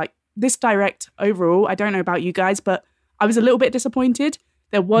thing, like this Direct overall, I don't know about you guys, but I was a little bit disappointed.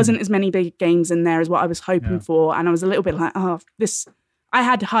 There wasn't as many big games in there as what I was hoping for. And I was a little bit like, I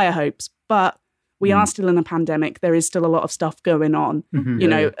had higher hopes, but we are still in a pandemic. There is still a lot of stuff going on.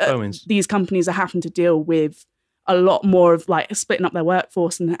 These companies are having to deal with a lot more of like splitting up their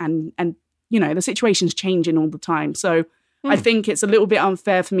workforce and the situation's changing all the time. So I think it's a little bit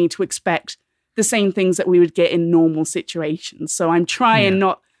unfair for me to expect the same things that we would get in normal situations. So I'm trying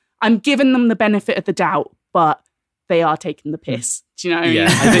I'm giving them the benefit of the doubt, but they are taking the piss. Do you know what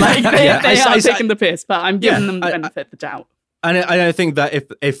I mean? They are taking the piss, but I'm giving them the benefit of the doubt. And I think that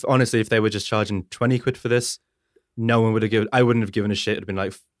if honestly, if they were just charging 20 quid for this, no one would have I wouldn't have given a shit. It'd have been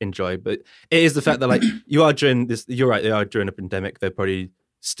like, enjoy. But it is the fact that like you are during this, you're right, they are during a pandemic. They're probably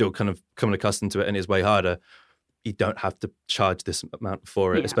still kind of coming accustomed to it and it's way harder. You don't have to charge this amount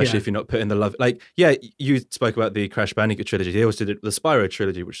for it, especially if you're not putting the love. Like, you spoke about the Crash Bandicoot trilogy. They also did the Spyro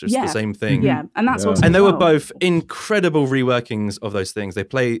trilogy, which was the same thing. Yeah, and that's awesome. And they were both incredible reworkings of those things. They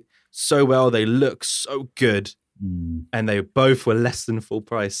play so well. They look so good. And they both were less than full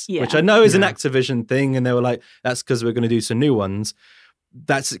price, which I know is an Activision thing. And they were like, that's because we're going to do some new ones.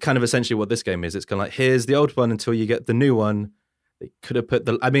 That's kind of essentially what this game is. It's kind of like, here's the old one until you get the new one. They could have put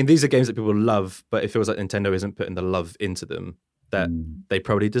these are games that people love, but it feels like Nintendo isn't putting the love into them that they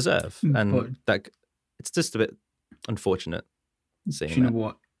probably deserve. And that it's just a bit unfortunate seeing you know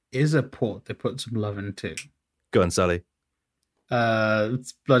what is a port they put some love into? Go on, Sully.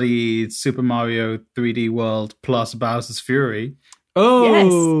 It's bloody Super Mario 3D World plus Bowser's Fury.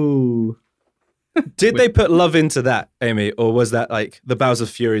 Oh, yes. Did they put love into that, Amy, or was that like the Bowser's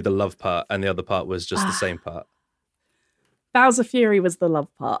Fury, the love part, and the other part was just the same part? Bowser Fury was the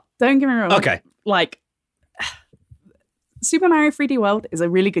love part. Don't get me wrong. Okay. Like, Super Mario 3D World is a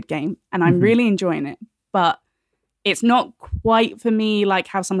really good game, and I'm really enjoying it, but it's not quite for me like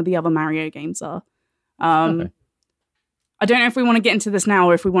how some of the other Mario games are. I don't know if we want to get into this now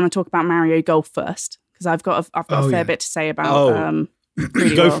or if we want to talk about Mario Golf first, because I've got a fair bit to say about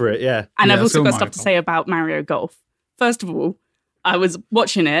 3D Go World. for it, yeah. And I've also got stuff to say about Mario Golf. First of all, I was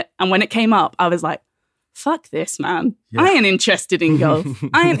watching it, and when it came up, I was like, fuck this, man. I ain't interested in golf.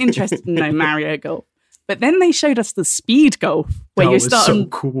 I ain't interested in no Mario Golf. But then they showed us the speed golf where you start, so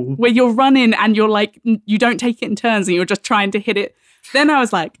cool. where you're running and you're like, you don't take it in turns and you're just trying to hit it. Then I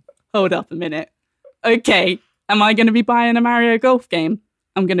was like, hold up a minute. Okay, am I going to be buying a Mario Golf game?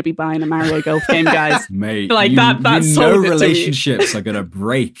 I'm going to be buying a Mario Golf game, guys. Mate, like that you know relationships are going to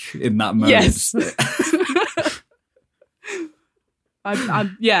break in that moment. Yes.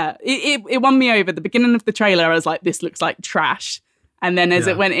 It won me over. The beginning of the trailer, I was like, this looks like trash. And then as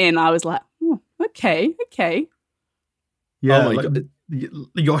it went in, I was like, oh, okay. Yeah, oh God.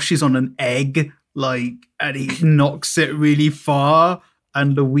 Yoshi's on an egg, like, and he knocks it really far.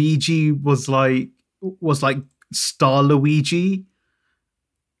 And Luigi was like Star Luigi.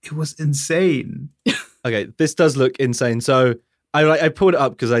 It was insane. Okay, this does look insane. So I pulled it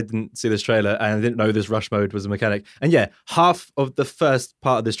up because I didn't see this trailer and I didn't know this rush mode was a mechanic. And yeah, half of the first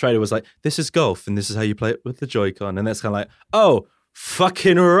part of this trailer was like, this is golf and this is how you play it with the Joy-Con. And that's kind of like, oh,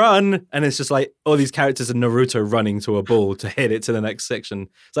 fucking run. And it's just like all these characters in Naruto running to a ball to hit it to the next section.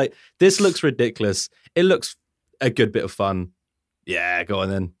 It's like, this looks ridiculous. It looks a good bit of fun. Yeah, go on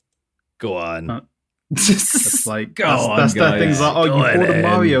then. Go on. That's like, that's that thing's like, oh, you bought a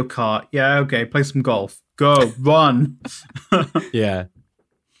Mario Kart. Yeah, okay, play some golf. Go, run. Yeah.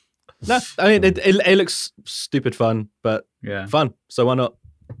 No, I mean, it looks stupid fun, but fun. So why not?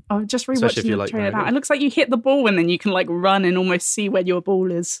 I'm just rewatching the trailer now. It looks like you hit the ball and then you can like run and almost see where your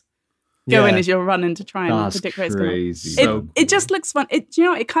ball is going as you're running to try and predict where it's going. It just looks fun.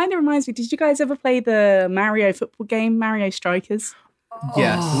 It kind of reminds me. Did you guys ever play the Mario football game, Mario Strikers?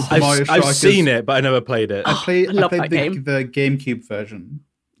 Yes, I've seen it, but I never played it. I played the GameCube version.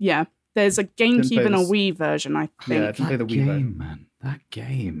 Yeah, there's a GameCube and a Wii version, I think. Yeah, I didn't play the Wii version. Man. That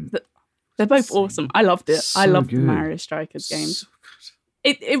game. They're both awesome. I loved it. I loved the Mario Strikers game. So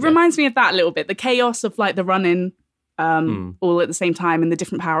it reminds me of that a little bit. The chaos of like the running all at the same time and the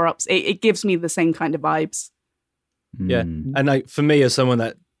different power-ups. It gives me the same kind of vibes. Yeah, and like for me as someone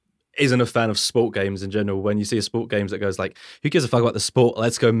that isn't a fan of sport games in general, when you see a sport games that goes like, who gives a fuck about the sport?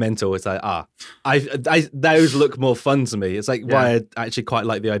 Let's go mental. It's like, those look more fun to me. It's like why I actually quite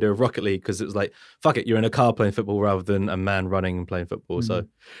like the idea of Rocket League, because it was like, fuck it, you're in a car playing football rather than a man running and playing football. So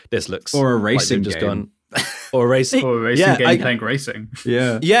this looks or a racing like game. Or a racing game playing racing.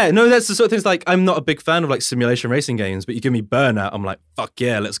 Yeah, no, that's the sort of things like I'm not a big fan of like simulation racing games, but you give me Burnout, I'm like, fuck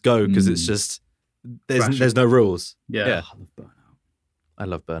yeah, let's go, because it's just there's no rules. Yeah. I love Burnout. I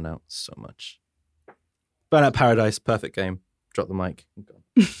love Burnout so much. Burnout Paradise, perfect game. Drop the mic.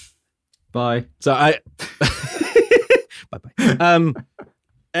 Bye. So bye.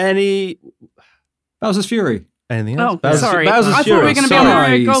 Any Bowser's Fury. Anything else? Sorry. Bowser's I thought we were going to be on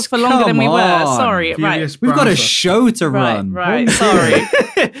Mario Golf for longer than we were. Sorry. Furious We've got a show to run. Right. Sorry.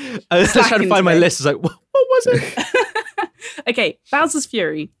 I was just trying to find my list. It's like, what was it? Okay, Bowser's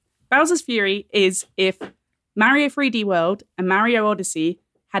Fury. Bowser's Fury is if Mario 3D World and Mario Odyssey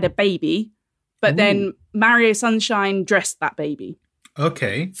had a baby But then Mario Sunshine dressed that baby.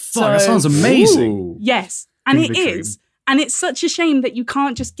 Okay. Fuck, that sounds amazing. Yes, and it is. And it's such a shame that you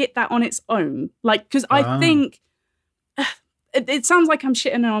can't just get that on its own. Like, because I think it sounds like I'm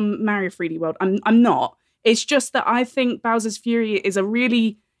shitting on Mario 3D World. I'm not. It's just that I think Bowser's Fury is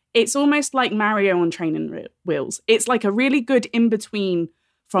it's almost like Mario on training wheels. It's like a really good in-between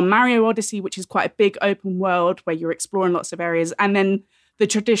from Mario Odyssey, which is quite a big open world where you're exploring lots of areas, and then the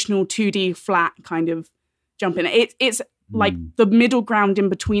traditional 2D flat kind of jumping. It's like the middle ground in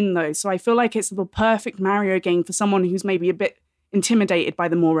between those. So I feel like it's the perfect Mario game for someone who's maybe a bit intimidated by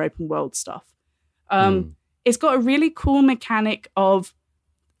the more open world stuff. It's got a really cool mechanic of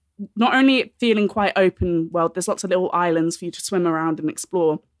not only it feeling quite open world, there's lots of little islands for you to swim around and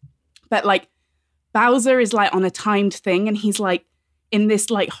explore, but like Bowser is like on a timed thing, and he's like in this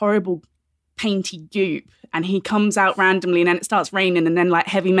like horrible painty goop, and he comes out randomly, and then it starts raining, and then like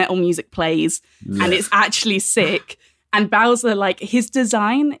heavy metal music plays, and it's actually sick. And Bowser, like, his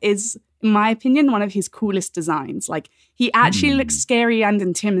design is, in my opinion, one of his coolest designs. Like, he actually looks scary and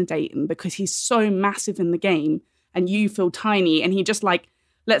intimidating because he's so massive in the game, and you feel tiny, and he just like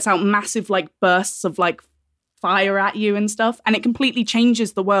lets out massive like bursts of like fire at you and stuff, and it completely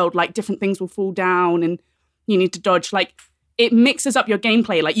changes the world. Like, different things will fall down and you need to dodge. Like, it mixes up your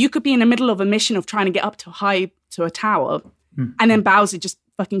gameplay. Like, you could be in the middle of a mission of trying to get up to a tower, and then Bowser just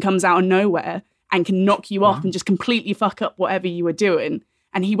fucking comes out of nowhere and can knock you off and just completely fuck up whatever you were doing.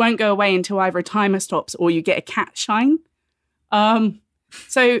 And he won't go away until either a timer stops or you get a cat shine.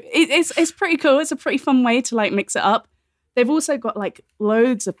 So it's pretty cool. It's a pretty fun way to like mix it up. They've also got like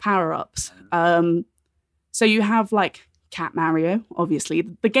loads of power-ups. So you have like Cat Mario, obviously.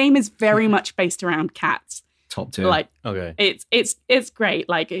 The game is very much based around cats. Top tier. Like, okay, it's great.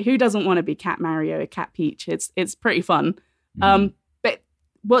 Like, who doesn't want to be Cat Mario or Cat Peach? It's pretty fun. But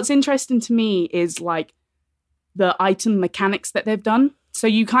what's interesting to me is like the item mechanics that they've done. So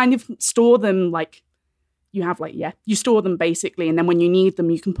you kind of store them, like you have like, you store them basically. And then when you need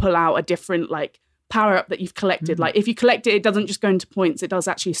them, you can pull out a different like power up that you've collected. Like if you collect it, it doesn't just go into points. It does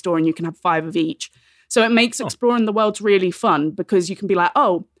actually store, and you can have 5 of each. So it makes exploring the world really fun, because you can be like,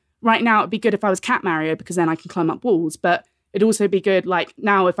 oh, right now it'd be good if I was Cat Mario, because then I can climb up walls. But it'd also be good like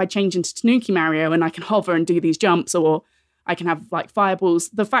now if I change into Tanuki Mario and I can hover and do these jumps, or I can have like fireballs.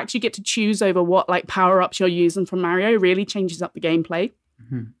 The fact you get to choose over what like power-ups you're using from Mario really changes up the gameplay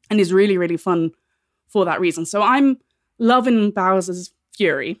and is really, really fun for that reason. So I'm loving Bowser's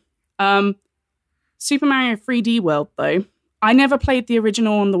Fury. Super Mario 3D World, though, I never played the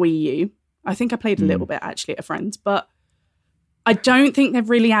original on the Wii U. I think I played a little bit actually at a friend's, but I don't think they've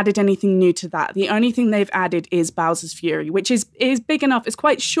really added anything new to that. The only thing they've added is Bowser's Fury, which is big enough. It's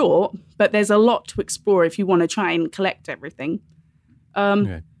quite short, but there's a lot to explore if you want to try and collect everything.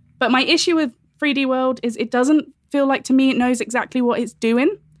 But my issue with 3D World is it doesn't feel like, to me, it knows exactly what it's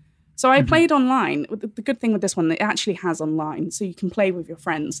doing. So I played online. The good thing with this one, it actually has online, so you can play with your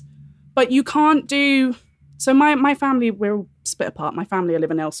friends. But you can't do... So my family, we're split apart. My family are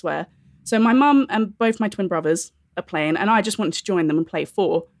living elsewhere. So my mum and both my twin brothers are playing, and I just wanted to join them and play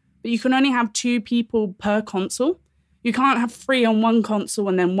 4. But you can only have 2 people per console. You can't have 3 on one console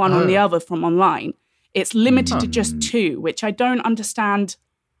and then 1 on the other from online. It's limited to just 2, which I don't understand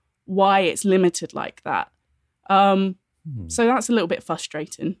why it's limited like that. So that's a little bit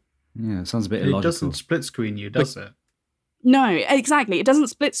frustrating. Yeah, it sounds a bit illogical. It doesn't split screen you, does it? No, exactly. It doesn't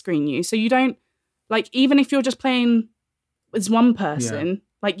split screen you. So you don't, like, even if you're just playing as one person,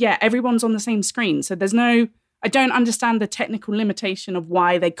 everyone's on the same screen. So there's no... I don't understand the technical limitation of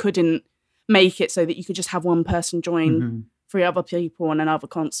why they couldn't make it so that you could just have one person join 3 other people on another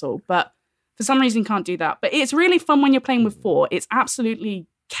console. But for some reason, can't do that. But it's really fun when you're playing with 4. It's absolutely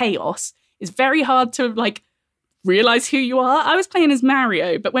chaos. It's very hard to, like, realize who you are. I was playing as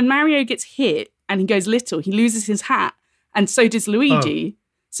Mario, but when Mario gets hit and he goes little, he loses his hat. And so does Luigi.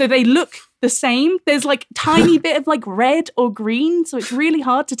 So they look the same. There's, like, tiny bit of, like, red or green. So it's really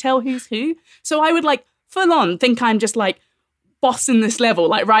hard to tell who's who. So I would, like, full on think I'm just like bossing this level,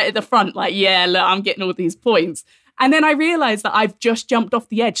 like right at the front, like, yeah, look, I'm getting all these points. And then I realized that I've just jumped off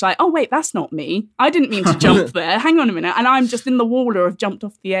the edge, like, oh, wait, that's not me. I didn't mean to jump there. Hang on a minute. And I'm just in the wall or have jumped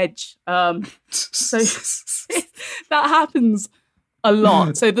off the edge. So that happens a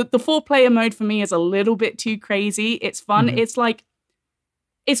lot. So the 4-player mode for me is a little bit too crazy. It's fun. It's like,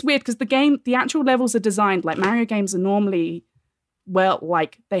 it's weird because the actual levels are designed, like Mario games are normally... well,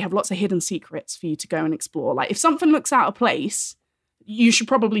 like, they have lots of hidden secrets for you to go and explore. Like, if something looks out of place, you should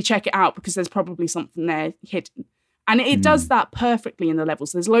probably check it out because there's probably something there hidden. And it does that perfectly in the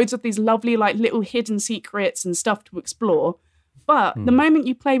levels. There's loads of these lovely, like, little hidden secrets and stuff to explore. But the moment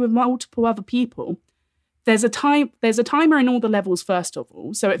you play with multiple other people, there's a timer in all the levels, first of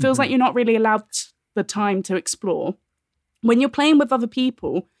all. So it feels like you're not really allowed the time to explore. When you're playing with other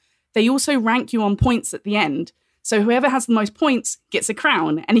people, they also rank you on points at the end. So whoever has the most points gets a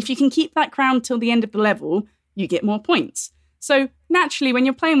crown. And if you can keep that crown till the end of the level, you get more points. So naturally, when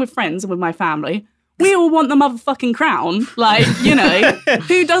you're playing with friends and with my family, we all want the motherfucking crown. Like, you know,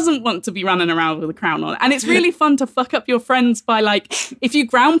 who doesn't want to be running around with a crown on? And it's really fun to fuck up your friends by, like, if you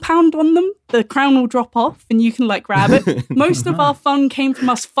ground pound on them, the crown will drop off and you can, like, grab it. Most of our fun came from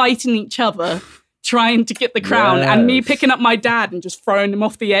us fighting each other, trying to get the crown, and me picking up my dad and just throwing him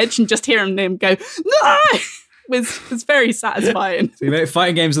off the edge and just hearing him go, no! was very satisfying. So, mate,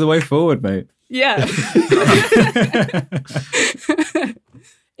 fighting games are the way forward, mate. Yeah.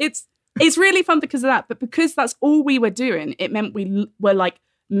 It's really fun because of that, but because that's all we were doing, it meant we were like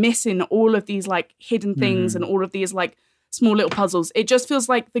missing all of these like hidden things and all of these like small little puzzles. It just feels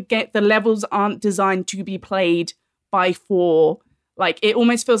like the levels aren't designed to be played by 4. Like, it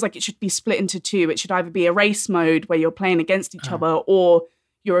almost feels like it should be split into 2. It should either be a race mode where you're playing against each other, or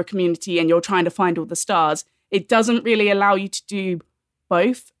you're a community and you're trying to find all the stars. It doesn't really allow you to do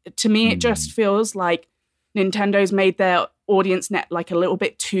both. To me, it just feels like Nintendo's made their audience net like a little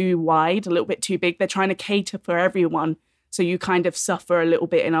bit too wide, a little bit too big. They're trying to cater for everyone, so you kind of suffer a little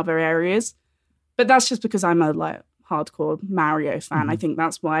bit in other areas. But that's just because I'm a like hardcore Mario fan. I think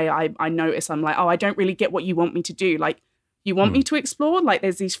that's why I notice I'm like, oh, I don't really get what you want me to do. Like, you want me to explore? Like,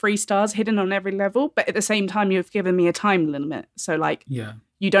 there's these 3 stars hidden on every level, but at the same time, you've given me a time limit. So, like,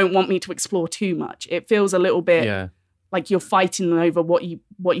 you don't want me to explore too much. It feels a little bit like you're fighting over what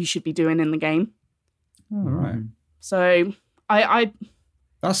you should be doing in the game. All right. So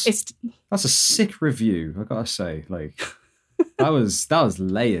that's a sick review, I gotta say. Like, that was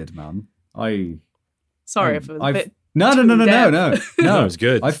layered, man. Sorry if it was a bit. No. That was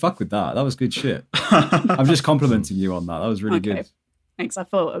good. I fuck with that. That was good shit. I'm just complimenting you on that. That was really good. Thanks. I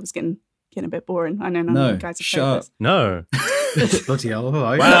thought it was getting a bit boring. I know none of you guys have shut up. No. Bloody hell.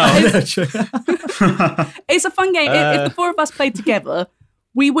 Wow. It's a fun game. If the 4 of us played together,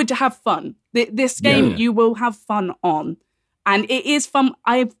 we would have fun. This game you will have fun on. And it is fun.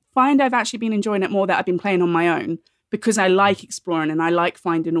 I find I've actually been enjoying it more that I've been playing on my own, because I like exploring and I like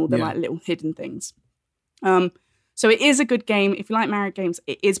finding all the like little hidden things. So it is a good game. If you like Mario games,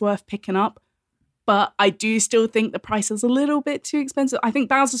 it is worth picking up. But I do still think the price is a little bit too expensive. I think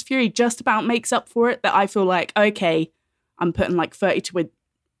Bowser's Fury just about makes up for it. That I feel like, okay, I'm putting like 30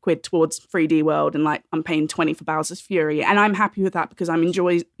 quid towards 3D World, and like I'm paying 20 for Bowser's Fury, and I'm happy with that because I'm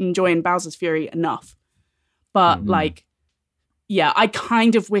enjoying Bowser's Fury enough. But like, yeah, I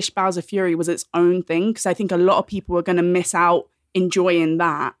kind of wish Bowser Fury was its own thing, because I think a lot of people are going to miss out enjoying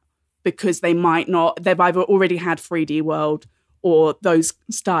that because they've either already had 3D World, or those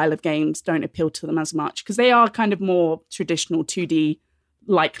style of games don't appeal to them as much, because they are kind of more traditional 2D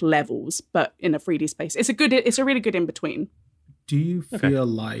like levels, but in a 3D space. It's a really good in between. Do you feel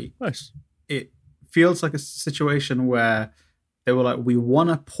like it feels like a situation where they were like, we want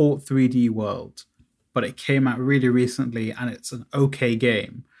to port 3D World, but it came out really recently and it's an okay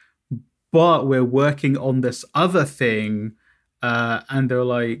game, but we're working on this other thing, and they're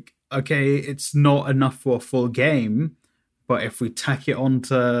like, okay, it's not enough for a full game, but if we tack it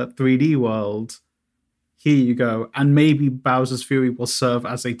onto 3D World, here you go. And maybe Bowser's Fury will serve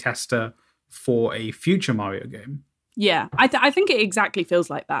as a tester for a future Mario game. Yeah, I think it exactly feels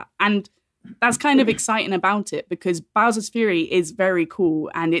like that. And that's kind of exciting about it, because Bowser's Fury is very cool,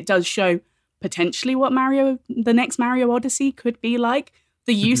 and it does show potentially what the next Mario Odyssey could be like.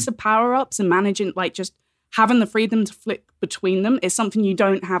 The use of power-ups and managing, like, just having the freedom to flick between them is something you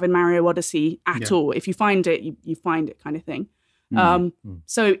don't have in Mario Odyssey at all. If you find it, you find it, kind of thing.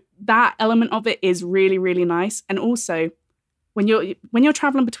 So that element of it is really, really nice. And also, when you're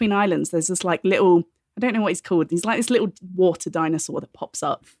traveling between islands, there's this like little, I don't know what he's called. He's like this little water dinosaur that pops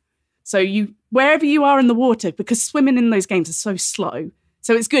up. So wherever you are in the water, because swimming in those games is so slow,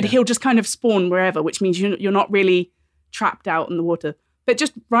 so it's good. He'll just kind of spawn wherever, which means you're not really trapped out in the water. But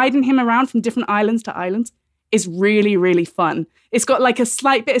just riding him around from different islands to islands is really, really fun. It's got like a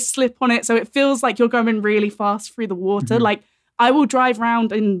slight bit of slip on it, so it feels like you're going really fast through the water. Like, I will drive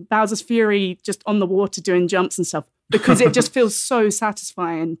around in Bowser's Fury just on the water doing jumps and stuff, because it just feels so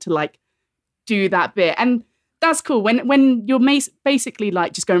satisfying to like do that bit. And that's cool. When you're basically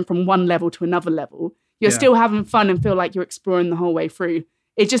like just going from one level to another level, you're still having fun and feel like you're exploring the whole way through.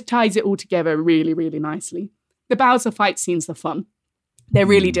 It just ties it all together really, really nicely. The Bowser fight scenes are fun. They're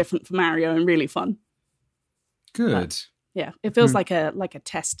really different from Mario and really fun. Good. Yeah, it feels like a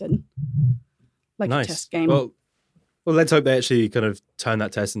test and like a test game. Well, Well, let's hope they actually kind of turn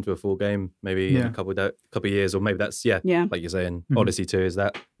that test into a full game, maybe in a couple of years, or maybe that's like you're saying, Odyssey 2 is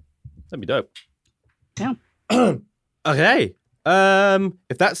that. That'd be dope. Yeah. Okay.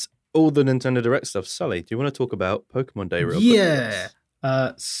 If that's all the Nintendo Direct stuff, Sully, do you want to talk about Pokemon Day real quick?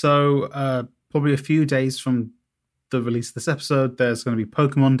 So probably a few days from the release of this episode, there's going to be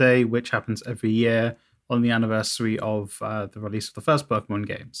Pokemon Day, which happens every year on the anniversary of the release of the first Pokemon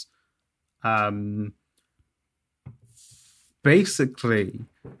games. Basically,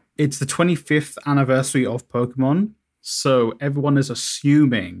 it's the 25th anniversary of Pokemon, so everyone is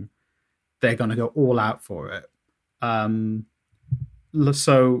assuming they're going to go all out for it. And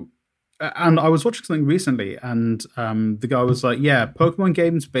I was watching something recently, and the guy was like, yeah, Pokemon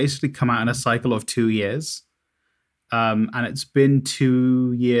games basically come out in a cycle of 2 years. And it's been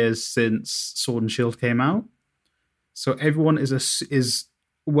 2 years since Sword and Shield came out. So everyone is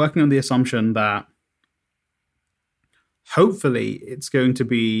working on the assumption that hopefully it's going to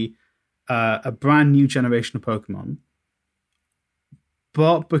be a brand new generation of Pokemon.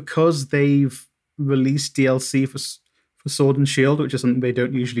 But because they've released DLC for Sword and Shield, which is something they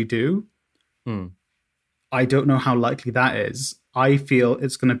don't usually do, I don't know how likely that is. I feel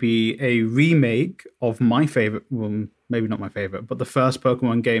it's going to be a remake of my favorite, well, maybe not my favorite, but the first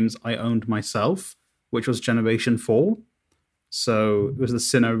Pokemon games I owned myself, which was Generation 4. So it was the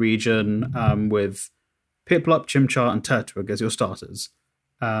Sinnoh region with Piplup, Chimchar, and Turtwig as your starters.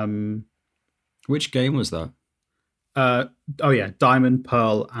 Which game was that? Diamond,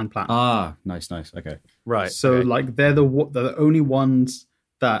 Pearl, and Platinum. Ah, nice. Okay. Right. So okay. like they're the only ones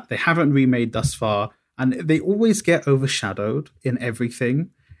that they haven't remade thus far. And they always get overshadowed in everything.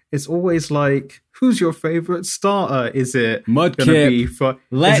 It's always like, who's your favorite starter? Is it Mudkip?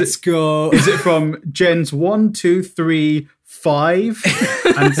 Let's go. Is it from Gens 1, 2, 3, 5?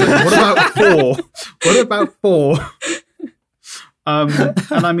 And so, what about 4? What about 4? And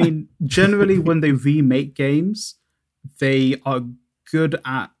I mean, generally when they remake games, they are good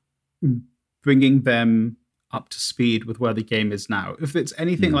at bringing them up to speed with where the game is now. If it's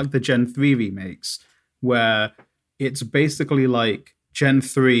anything like the Gen 3 remakes, where it's basically like Gen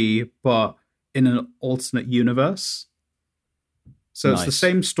 3, but in an alternate universe. So it's the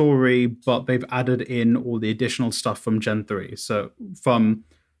same story, but they've added in all the additional stuff from Gen 3. So from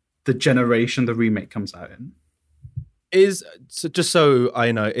the generation the remake comes out in. Just so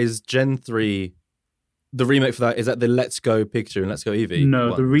I know, is Gen 3, the remake for that, is that the Let's Go Pikachu and Let's Go Eevee? No,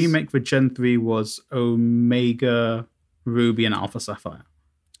 ones? The remake for Gen 3 was Omega Ruby and Alpha Sapphire.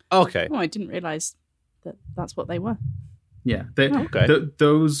 Okay. Oh, I didn't realize that's what they were. Yeah,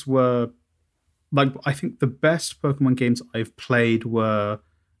 those were like, I think the best Pokemon games I've played were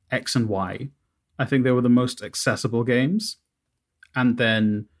X and Y. I think they were the most accessible games, and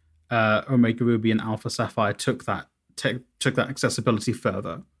then Omega Ruby and Alpha Sapphire took that accessibility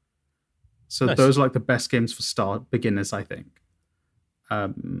further. So those are like the best games for beginners, I think.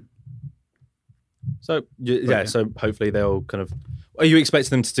 So hopefully they'll kind of. Are you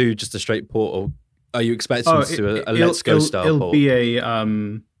expecting them to do just a straight port, or are you expecting them to do a Let's Go style port? It'll be a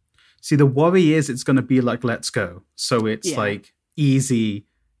see, the worry is it's going to be like Let's Go, so it's like easy.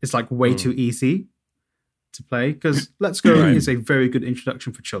 It's like way too easy to play, because Let's Go is a very good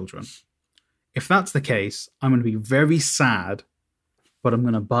introduction for children. If that's the case, I'm going to be very sad, but I'm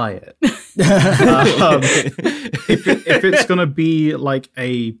going to buy it. If it's going to be like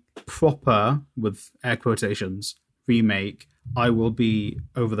a proper, with air quotations, remake, I will be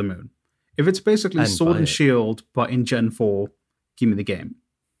over the moon. If it's basically Sword and Shield, but in Gen 4, give me the game.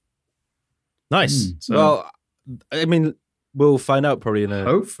 Nice. Well, I mean, we'll find out probably in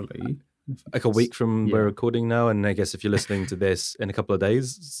hopefully like a week from we're recording now, and I guess if you're listening to this in a couple of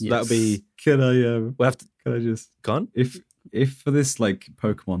days, that'll be. Can I just gone? If for this like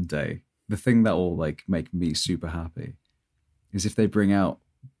Pokemon Day, the thing that will like make me super happy is if they bring out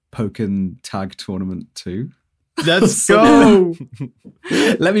Pokken Tag Tournament 2. Let's go!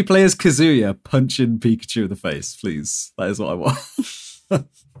 Let me play as Kazuya punching Pikachu in the face, please. That is what I want.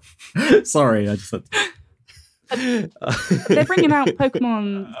 Sorry, I just had to... They're bringing out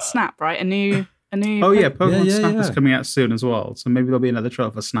Pokemon Snap, right? A new. Oh yeah, Pokemon Snap is coming out soon as well. So maybe there'll be another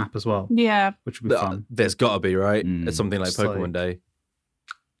trailer for Snap as well. Yeah, which would be fun. There's got to be, right? It's something like Pokemon Day.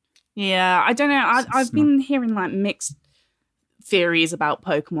 Yeah, I don't know. I've been hearing like mixed theories about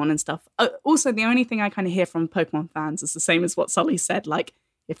Pokemon and stuff. Also, the only thing I kind of hear from Pokemon fans is the same as what Sully said. Like,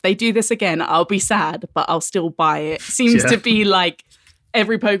 if they do this again, I'll be sad, but I'll still buy it. Seems to be like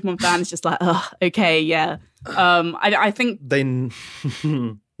every Pokemon fan is just like, oh, okay, yeah. I think they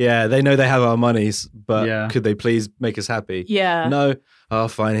they know they have our monies, but could they please make us happy? Yeah. No. Oh,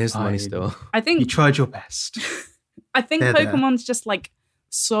 fine. Here's the money still. I think you tried your best. I think Pokemon's just like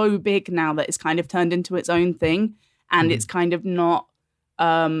so big now that it's kind of turned into its own thing, and it's kind of not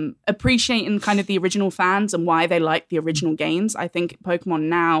appreciating kind of the original fans and why they like the original games. I think Pokemon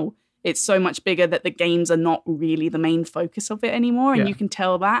now, it's so much bigger that the games are not really the main focus of it anymore, and you can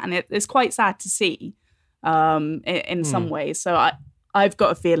tell that, and it's quite sad to see in some ways. So I've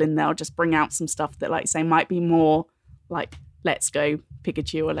got a feeling they'll just bring out some stuff that, like, say, might be more like Let's Go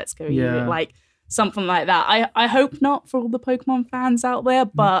Pikachu or Let's Go Eevee, like something like that. I hope not for all the Pokemon fans out there,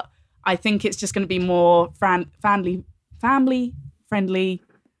 but I think it's just going to be more family friendly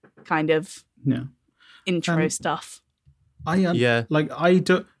kind of intro stuff. I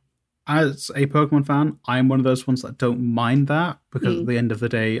do. As a Pokemon fan, I'm one of those ones that don't mind that, because at the end of the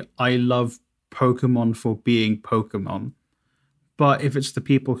day, I love Pokemon for being Pokemon. But if it's the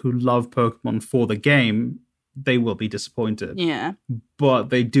people who love Pokemon for the game, they will be disappointed. Yeah.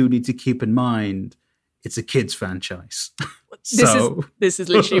 But they do need to keep in mind it's a kids franchise. This is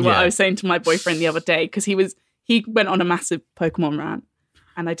literally what I was saying to my boyfriend the other day, because he went on a massive Pokemon rant,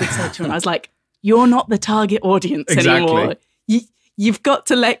 and I did say to him, I was like, "You're not the target audience anymore. You've got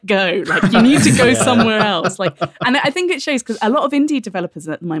to let go. Like, you need to go somewhere else." Like, and I think it shows, because a lot of indie developers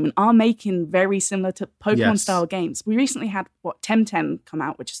at the moment are making very similar to Pokemon style games. We recently had Temtem come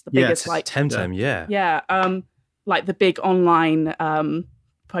out, which is the biggest Temtem, like the big online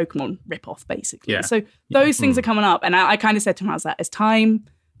Pokemon ripoff, basically. Yeah. So those things are coming up, and I kind of said to him, I was like, it's time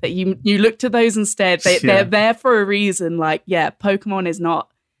that you look to those instead. They're there for a reason. Like, Pokemon is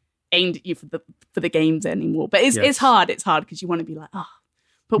not aimed at you for the games anymore. But it's hard. It's hard because you want to be like,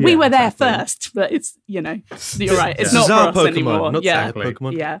 but we were there first. But it's, you're right. It's not for us Pokemon, anymore. Not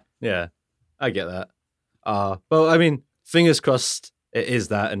Pokemon. Yeah. I get that. Well, I mean, fingers crossed it is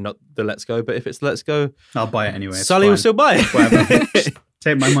that and not the Let's Go. But if it's Let's Go, I'll buy it anyway. Sully will still buy it.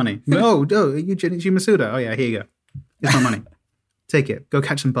 Take my money. No, Yuji Masuda. Oh yeah, here you go. Here's my money. Take it. Go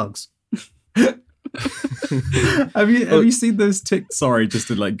catch some bugs. Have you seen those Sorry, just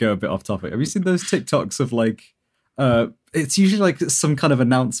to like go a bit off topic. Have you seen those TikToks of like it's usually like some kind of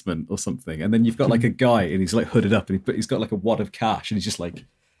announcement or something, and then you've got like a guy and he's like hooded up and he's got like a wad of cash and he's just like,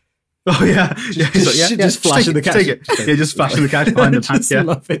 oh yeah, just flashing the cash. Take it. Yeah, just flashing the cash behind the pants. Yeah,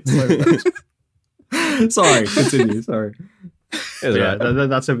 love it so much. Sorry, continue. Sorry.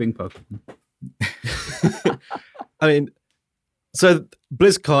 That's a big Pokemon. I mean, so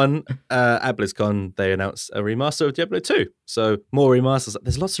BlizzCon, at BlizzCon, they announced a remaster of Diablo 2. So more remasters.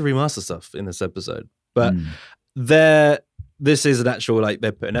 There's lots of remaster stuff in this episode. But this is an actual, like,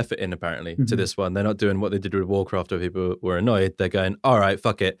 they're putting effort in, apparently, to this one. They're not doing what they did with Warcraft where people were annoyed. They're going, all right,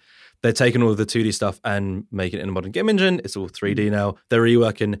 fuck it. They're taking all of the 2D stuff and making it in a modern game engine. It's all 3D now. They're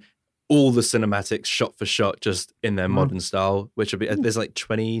reworking all the cinematics shot for shot just in their modern style, which will be, there's like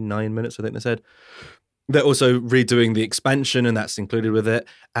 29 minutes, I think they said. They're also redoing the expansion, and that's included with it.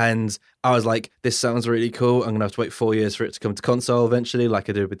 And I was like, this sounds really cool. I'm going to have to wait 4 years for it to come to console eventually, like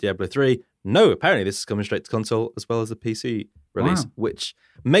I did with Diablo 3. No, apparently this is coming straight to console as well as the PC release, which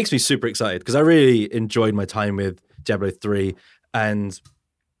makes me super excited because I really enjoyed my time with Diablo 3 and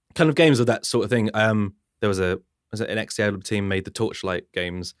kind of games of that sort of thing. There was an ex-Diablo team made the Torchlight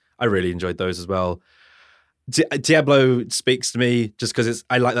games. I really enjoyed those as well. Diablo speaks to me just because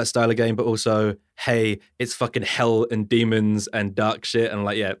I like that style of game, but also, hey, it's fucking hell and demons and dark shit, and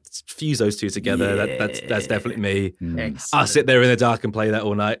like, fuse those two together. Yeah. That's definitely me. I'll sit there in the dark and play that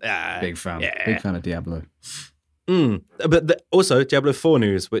all night. Big fan. Big fan of Diablo. But also Diablo 4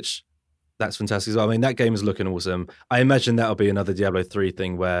 news, which that's fantastic as well. I mean, that game is looking awesome. I imagine that'll be another Diablo 3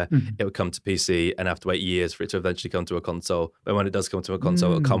 thing where it would come to PC and have to wait years for it to eventually come to a console. But when it does come to a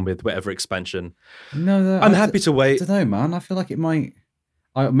console, it'll come with whatever expansion. No, I'm happy to wait. I don't know, man. I feel like it might.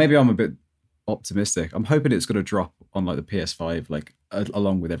 Maybe I'm a bit optimistic. I'm hoping it's going to drop on like the PS5, like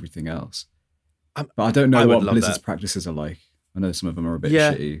along with everything else. But I don't know what Blizzard's practices are like. I know some of them are a bit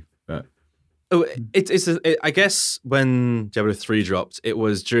shitty, but. Oh, I guess when Diablo 3 dropped, it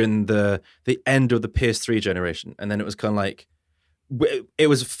was during the end of the PS3 generation, and then it was kind of like it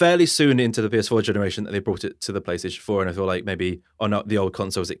was fairly soon into the PS4 generation that they brought it to the PlayStation 4, and I feel like maybe on the old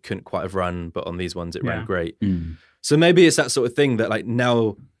consoles it couldn't quite have run, but on these ones it ran great. So maybe it's that sort of thing that like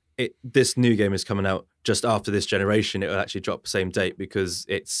now this new game is coming out just after this generation, it will actually drop the same date because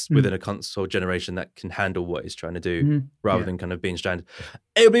it's within a console generation that can handle what it's trying to do rather than kind of being stranded.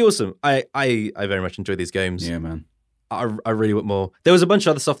 It'll be awesome. I very much enjoy these games. Yeah, man. I really want more. There was a bunch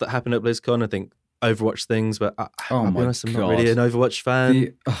of other stuff that happened at BlizzCon, I think Overwatch things, but I'll be honest, I'm not really an Overwatch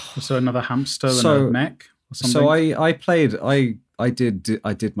fan. So another hamster and a mech or something? So I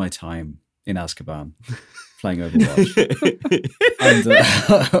did my time in Azkaban playing Overwatch. And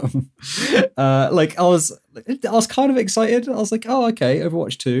like I was kind of excited. I was like, oh, okay,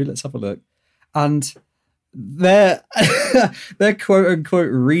 Overwatch 2, let's have a look. And their quote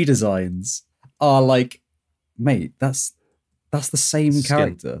unquote redesigns are like, mate, that's the same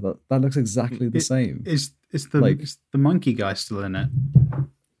character. That looks exactly the same. Is the monkey guy still in it?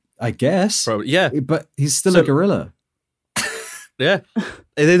 I guess. Probably, yeah. But he's still a gorilla. Yeah.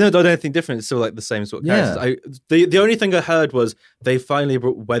 They don't do anything different. It's still like the same sort of characters. The only thing I heard was they finally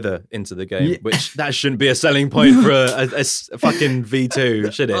brought weather into the game, which that shouldn't be a selling point for a fucking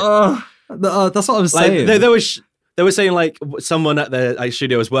V2, should it? That's what I'm saying. They were saying like someone at their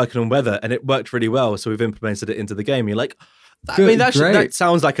studio was working on weather and it worked really well, so we've implemented it into the game. You're like, that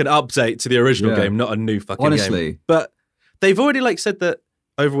sounds like an update to the original game, not a new fucking game. But they've already like said that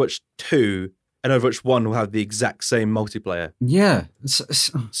Overwatch 2 and Overwatch 1 will have the exact same multiplayer. Yeah.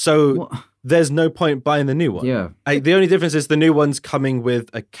 So there's no point buying the new one. Yeah. The only difference is the new one's coming with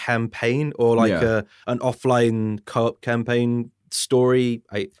a campaign or like an offline co-op campaign story,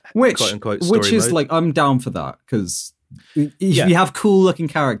 quote unquote story which is mode. like, I'm down for that, because if you have cool looking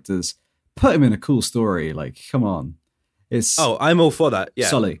characters, put them in a cool story. Like, come on. I'm all for that. Yeah.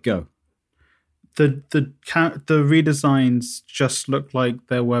 Sully, go. The redesigns just look like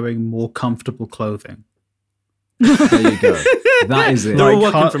they're wearing more comfortable clothing. There you go. That is it. They're all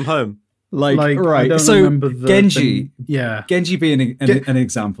working from home. Like right. So Genji, Genji being an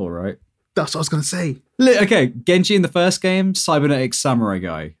example, right? That's what I was going to say. Okay, Genji in the first game, cybernetic samurai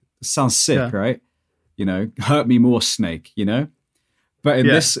guy. Sounds sick, right? You know, hurt me more, Snake. You know, but in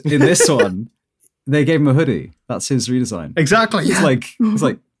this one, they gave him a hoodie. That's his redesign. Exactly. It's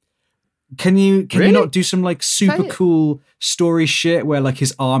like. Can you not do some like super cool story shit where like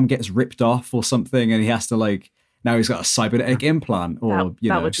his arm gets ripped off or something and he has to like, now he's got a cybernetic implant, or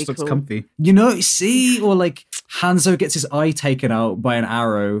that just looks comfy. Or like Hanzo gets his eye taken out by an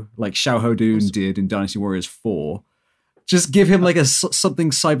arrow like Xiao Hodun did in Dynasty Warriors 4. Just give him like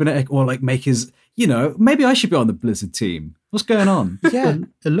something cybernetic, or like make his, maybe I should be on the Blizzard team. What's going on? Yeah,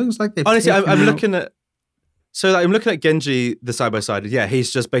 it looks like they. Honestly, I'm looking at. So I'm looking at Genji, the side-by-side. Yeah,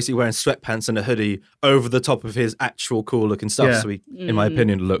 he's just basically wearing sweatpants and a hoodie over the top of his actual cool-looking stuff. Yeah. So he, in my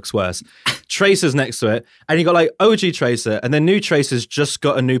opinion, looks worse. Tracer's next to it. And you got like OG Tracer, and then new Tracer's just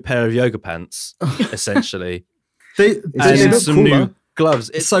got a new pair of yoga pants, essentially. and some new gloves.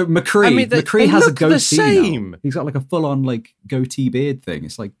 So McCree, McCree has a goatee now. He's got like a full-on like goatee beard thing.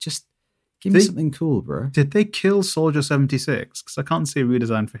 It's like, just give me something cool, bro. Did they kill Soldier 76? Because I can't see a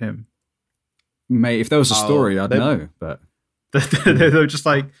redesign for him. Mate, if there was a story, I'd know. But they're just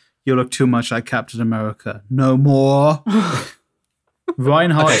like, you look too much like Captain America. No more.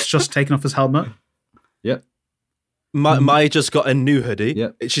 Reinhardt's just taken off his helmet. Yep. Mai just got a new hoodie.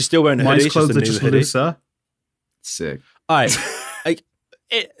 Yep. She's still wearing a hoodie. Mai's clothes are just looser. Sick. All right.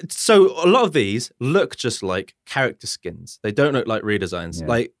 So a lot of these look just like character skins. They don't look like redesigns. Yeah.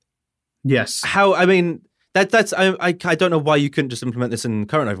 Like, yes. How? I mean, that's I don't know why you couldn't just implement this in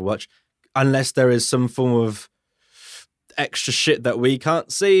current Overwatch. Unless there is some form of extra shit that we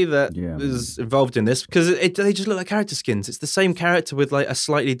can't see that is involved in this, because they just look like character skins. It's the same character with like a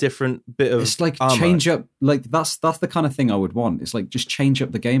slightly different bit of. It's like armor. Change up, like that's the kind of thing I would want. It's like just change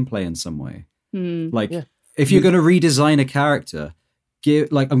up the gameplay in some way. Like if you're going to redesign a character, I'm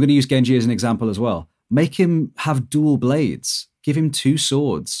going to use Genji as an example as well. Make him have dual blades. Give him 2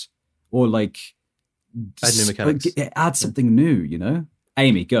 swords, or like add new mechanics. Add something new.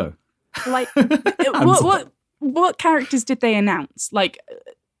 Amy, go. Like, what characters did they announce? Like,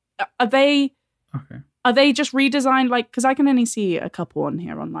 are they just redesigned? Like, because I can only see a couple on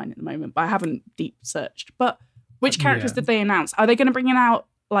here online at the moment, but I haven't deep searched. But which characters did they announce? Are they going to bring out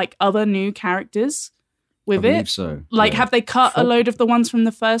like other new characters with it? So. Like, have they cut a load of the ones from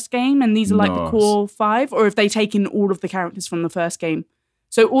the first game, and these are like the core 5, or have they taken all of the characters from the first game?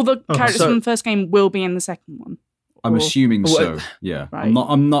 So all the characters from the first game will be in the second one. I'm assuming so. Yeah, right.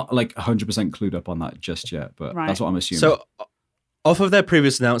 I'm not like 100% clued up on that just yet, but that's what I'm assuming. So, off of their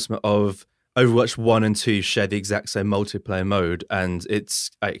previous announcement of Overwatch 1 and 2 share the exact same multiplayer mode, and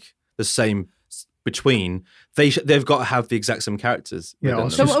it's like the same between, they've got to have the exact same characters. Yeah.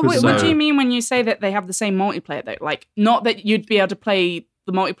 So what do you mean when you say that they have the same multiplayer though? Like, not that you'd be able to play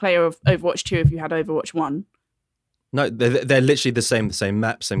the multiplayer of Overwatch 2 if you had Overwatch 1. No, they're literally the same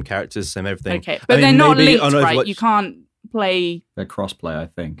map, same characters, same everything. Okay, but they're not linked, right? You can't play. They're crossplay, I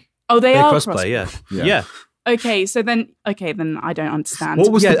think. Oh, they're crossplay. Yeah. Okay, then I don't understand.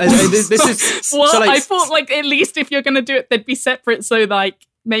 What was this is? Well, so I thought like at least if you're going to do it, they'd be separate. So like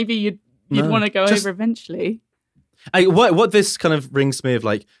maybe you'd want to go over eventually. What this kind of rings me of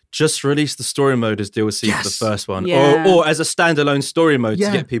like, just release the story mode as DLC for the first one, or as a standalone story mode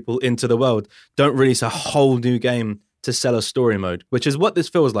to get people into the world. Don't release a whole new game to sell a story mode, which is what this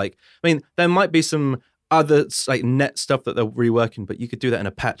feels like. I mean, there might be some other like net stuff that they're reworking, but you could do that in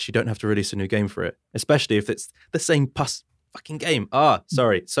a patch. You don't have to release a new game for it, especially if it's the same fucking game.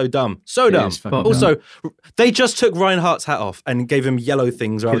 Sorry, so dumb. Also, they just took Reinhardt's hat off and gave him yellow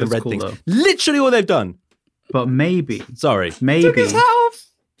things rather than red things. Though. Literally all they've done. But maybe. Took his hat off.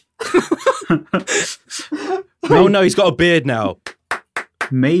 Oh no, he's got a beard now.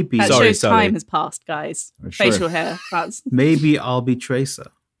 Maybe. That shows time has passed, guys. Facial hair. Maybe I'll be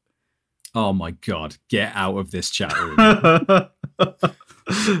Tracer. Oh my God, get out of this chat room.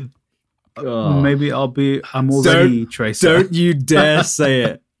 Maybe I'm already Tracer. Don't you dare say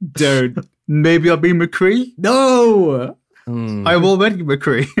it. Don't. Maybe I'll be McCree? No! I'm already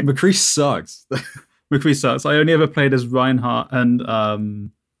McCree. McCree sucks. McCree sucks. I only ever played as Reinhardt and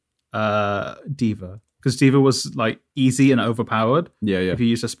D.Va. Because D.Va was like easy and overpowered. Yeah. If you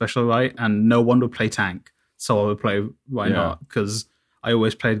used a special right, and no one would play tank. So I would play Reinhardt because I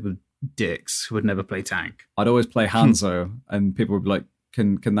always played with dicks who would never play tank. I'd always play Hanzo, and people would be like,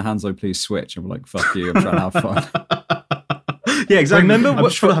 Can the Hanzo please switch? And we're like, fuck you, I'm trying to have fun. Yeah, exactly. Remember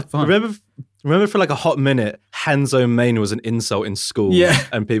for like a hot minute, Hanzo main was an insult in school. Yeah.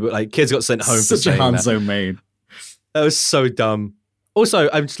 And people, like, kids got sent home for saying that. Such a Hanzo main. That was so dumb. Also,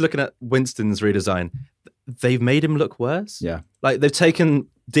 I'm just looking at Winston's redesign. They've made him look worse. Yeah. Like, they've taken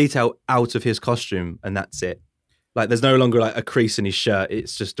detail out of his costume, and that's it. Like, there's no longer like a crease in his shirt.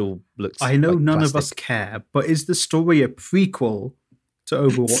 It's just all looks I know like none plastic. of us care, but is the story a prequel to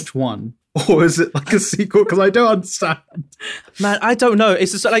Overwatch 1? Or is it like a sequel? Because I don't understand. Man, I don't know.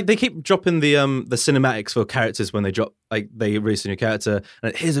 It's just like they keep dropping the cinematics for characters when they drop, like, they release a new character,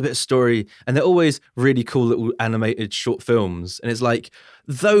 and here's a bit of story, and they're always really cool little animated short films, and it's like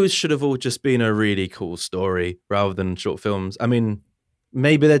those should have all just been a really cool story rather than short films. I mean,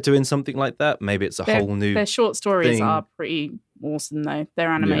 maybe they're doing something like that. Maybe it's whole new. Their short stories are pretty awesome, though. Their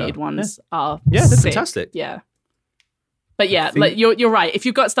animated ones are they're sick. fantastic. Yeah. But yeah, like you're right. If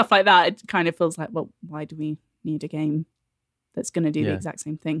you've got stuff like that, it kind of feels like, well, why do we need a game that's going to do the exact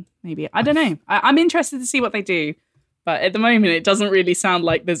same thing? Maybe. I don't know. I'm interested to see what they do. But at the moment, it doesn't really sound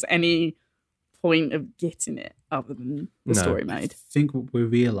like there's any point of getting it other than the story mode. I think what we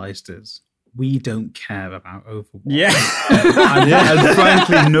realised is we don't care about Overwatch. Yeah. and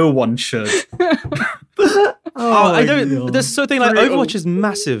frankly, no one should. I don't. There's something like Overwatch is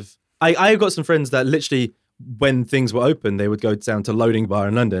massive. I got some friends that literally, when things were open, they would go down to Loading Bar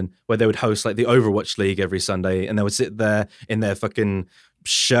in London, where they would host like the Overwatch League every Sunday, and they would sit there in their fucking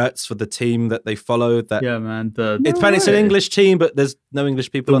shirts for the team that they follow. That man, it's an English team, but there's no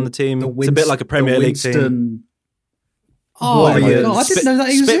English people on the team. It's a bit like a Premier League team. Oh my God, I didn't know that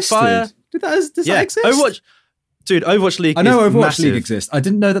existed. Spitfire. Does that exist? Overwatch League. I know Overwatch massive. League exists. I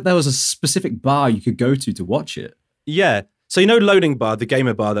didn't know that there was a specific bar you could go to watch it. Yeah. So you know Loading Bar, the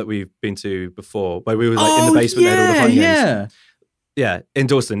gamer bar that we've been to before, where we were like in the basement and had all the fun games. Yeah, in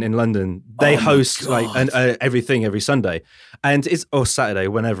Dalston, in London. They host like everything every Sunday. And or Saturday,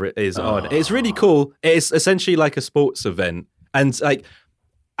 whenever it is on. It's really cool. It's essentially like a sports event. And like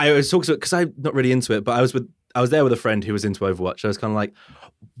I was talking to it because I'm not really into it, but I was there with a friend who was into Overwatch. I was kind of like,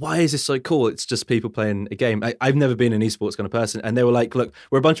 why is this so cool? It's just people playing a game. I've never been an esports kind of person. And they were like, look,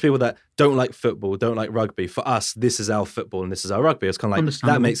 we're a bunch of people that don't like football, don't like rugby. For us, this is our football and this is our rugby. It's kind of like,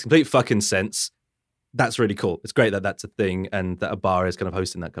 that makes complete fucking sense. That's really cool. It's great that that's a thing and that a bar is kind of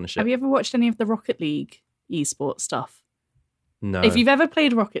hosting that kind of shit. Have you ever watched any of the Rocket League esports stuff? No. If you've ever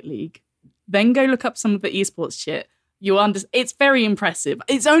played Rocket League, then go look up some of the esports shit. It's very impressive.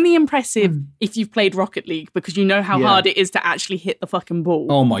 It's only impressive if you've played Rocket League because you know how hard it is to actually hit the fucking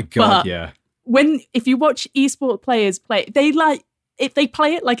ball. Oh my God, If you watch esport players play, if they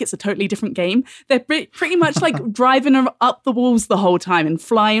play it like it's a totally different game, they're pretty much like driving up the walls the whole time and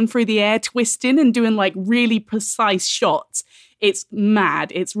flying through the air, twisting and doing like really precise shots. It's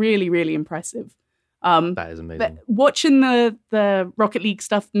mad. It's really, really impressive. That is amazing. But watching the Rocket League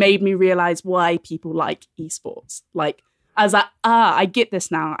stuff made me realize why people like esports. Like, I was like, I get this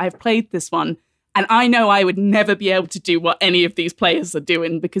now. I've played this one, and I know I would never be able to do what any of these players are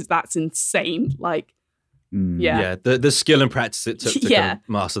doing because that's insane. Like, the skill and practice it took to kind of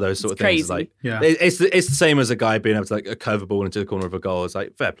master those sort of things. Crazy. It's the same as a guy being able to like curve a ball into the corner of a goal. It's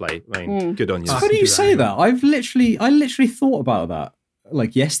like fair play. I mean, good on you. How do you say that? I literally thought about that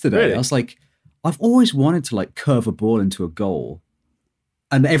like yesterday. Really? I was like, I've always wanted to like curve a ball into a goal,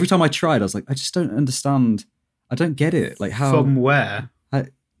 and every time I tried, I was like, I just don't understand. I don't get it. Like how? From where?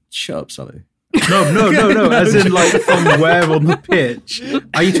 Shut up, Sully. No. As in, like, from where on the pitch?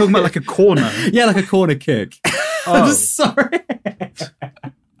 Are you talking about like a corner? Yeah, like a corner kick. I'm just sorry.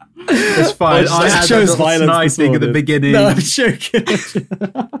 It's fine. I had chose violence sniping at the beginning. No, I'm joking.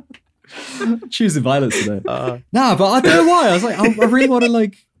 Choosing violence today. Nah, but I don't know why. I was like, I really want to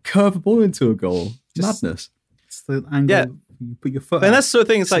like curve a ball into a goal. Madness. It's the angle you put your foot. And that's the sort of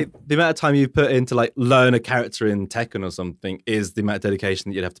thing. It's like the amount of time you put into like learn a character in Tekken or something is the amount of dedication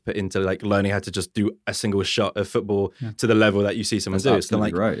that you'd have to put into like learning how to just do a single shot of football to the level that you see someone do. So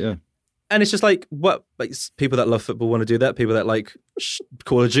like, right, yeah. And it's just like what like people that love football want to do that. People that like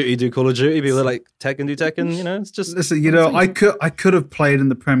Call of Duty do Call of Duty. People that like Tekken do Tekken. You know, it's just listen. You know, I could have played in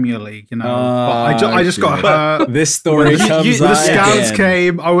the Premier League. You know, but I just got hurt. This story comes the out scouts again.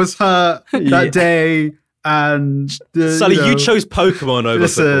 came. I was hurt that day. And Sully, you chose Pokemon over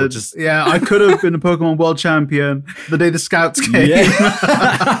football. Just... Yeah, I could have been a Pokemon world champion the day the scouts came. Yeah.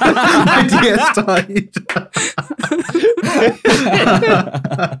 My DS died.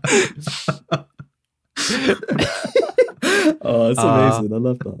 Oh, it's amazing. I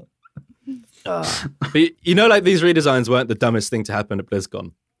love that. But you know, like these redesigns weren't the dumbest thing to happen at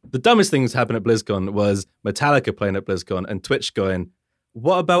BlizzCon. The dumbest thing to happen at BlizzCon was Metallica playing at BlizzCon and Twitch going,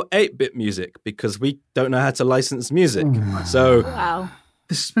 what about 8-bit music? Because we don't know how to license music. So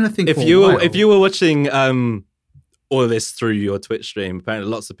this has been a thing if you were watching all of this through your Twitch stream, apparently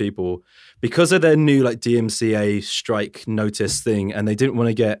lots of people, because of their new like DMCA strike notice thing, and they didn't want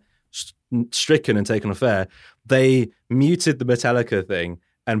to get stricken and taken off air, they muted the Metallica thing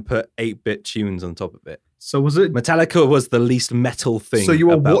and put 8-bit tunes on top of it. So was it Metallica was the least metal thing. So you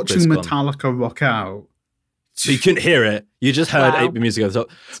were about watching BlizzCon. Metallica rock out. So you couldn't hear it. You just heard 8-bit music over the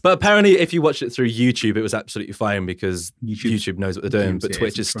top. But apparently, if you watched it through YouTube, it was absolutely fine because YouTube knows what they're doing. But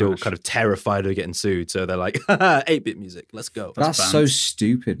Twitch is still kind of terrified of getting sued. So they're like, 8-bit music, let's go. That's so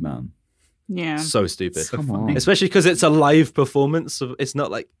stupid, man. Yeah. So stupid. Come on. Especially because it's a live performance. It's not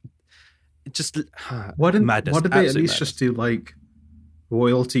like, just madness. Why did they at least madness. just do like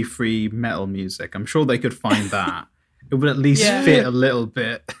royalty-free metal music? I'm sure they could find that. It would at least fit a little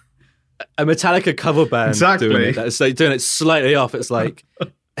bit. A Metallica cover band doing it. It's like doing it slightly off. It's like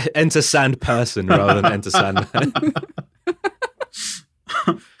Enter Sandperson rather than Enter Sandman.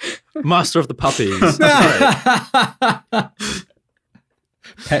 Master of the Puppies.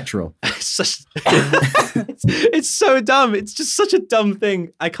 Petrol. It's so dumb. It's just such a dumb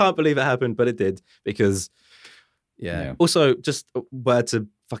thing. I can't believe it happened, but it did because, yeah. Also, just a word to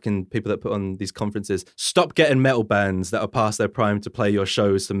fucking people that put on these conferences: stop getting metal bands that are past their prime to play your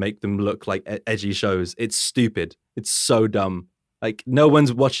shows to make them look like edgy shows. It's stupid. It's so dumb. Like no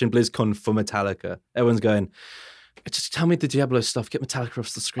one's watching BlizzCon for Metallica. Everyone's going, just tell me the Diablo stuff. Get Metallica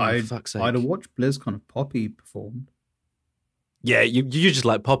off the screen. For fuck's sake. I'd have watched BlizzCon if Poppy performed. Yeah, you just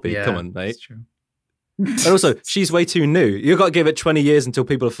like Poppy. Yeah, Come on, mate. That's true. And also, she's way too new. You've got to give it 20 years until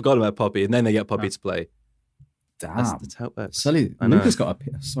people have forgotten about Poppy, and then they get Poppy to play. Damn. That's how it works. Sully, Lucas got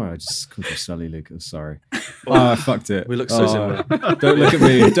a... Sorry, I just called you Sully, Lucas. Sorry. I fucked it. We look so similar. Don't look at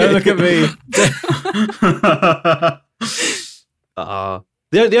me. Don't look at me.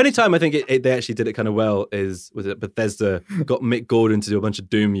 The only time I think they actually did it kind of well was it Bethesda got Mick Gordon to do a bunch of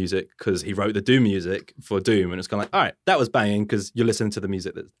Doom music because he wrote the Doom music for Doom, and it's kind of like, all right, that was banging because you're listening to the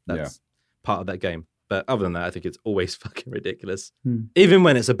music that's part of that game. But other than that, I think it's always fucking ridiculous. Even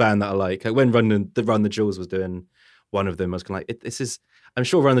when it's a band that I like when Run the Jewels was doing one of them, I was kind of like, this is. I'm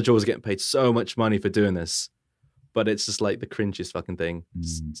sure Run the Jewels are getting paid so much money for doing this, but it's just like the cringiest fucking thing,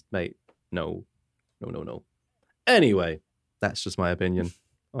 mate. No. Anyway, that's just my opinion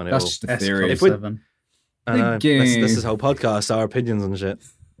on it. That's all. just a theory. I know. This is whole podcast, our opinions on shit.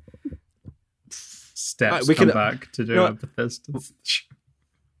 Steps right, we come can back to do a Bethesda.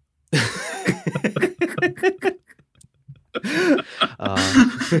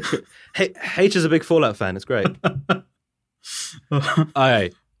 H is a big Fallout fan. It's great. All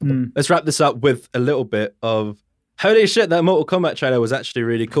right, let's wrap this up with a little bit of holy shit. That Mortal Kombat trailer was actually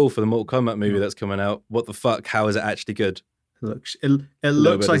really cool for the Mortal Kombat movie that's coming out. What the fuck? How is it actually good? It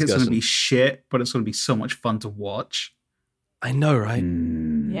looks like it's going to be shit, but it's going to be so much fun to watch. I know, right?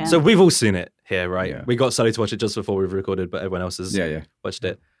 Yeah. So we've all seen it here, right? Yeah. We got Sully to watch it just before we've recorded, but everyone else has watched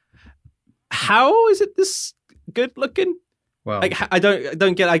it. How is it this good looking? Well, like, I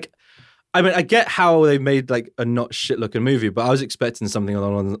don't get like. I mean, I get how they made like a not shit looking movie, but I was expecting something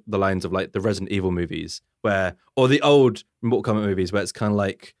along the lines of like the Resident Evil movies, or the old Mortal Kombat movies, where it's kind of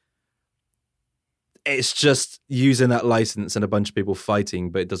like it's just using that license and a bunch of people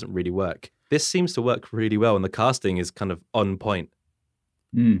fighting, but it doesn't really work. This seems to work really well, and the casting is kind of on point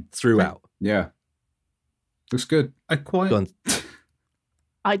throughout. Yeah, looks good. I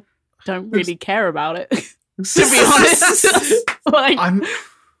don't really care about it. To be honest, like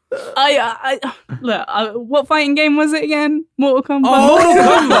I look. What fighting game was it again? Mortal Kombat.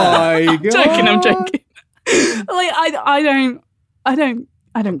 Oh my god! I'm joking. Like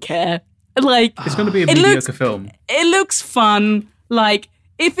I don't care. Like it's going to be a mediocre film. It looks fun. Like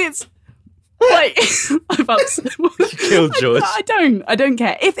if it's like I'm about to kill George. I don't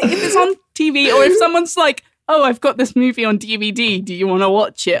care if it's on TV or if someone's like, oh, I've got this movie on DVD. Do you want to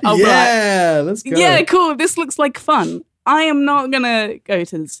watch it? I'll let's go. Yeah, cool. This looks like fun. I am not gonna go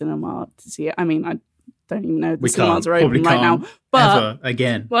to the cinema to see it. I mean, I don't even know if the cinemas are open right now. But ever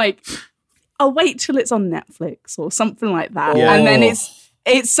again, like, I'll wait till it's on Netflix or something like that, and then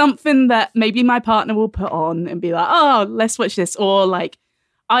it's something that maybe my partner will put on and be like, oh, let's watch this, or like.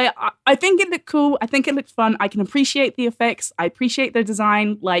 I think it looked cool. I think it looked fun. I can appreciate the effects. I appreciate the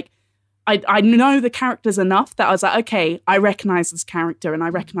design. Like, I know the characters enough that I was like, okay, I recognize this character and I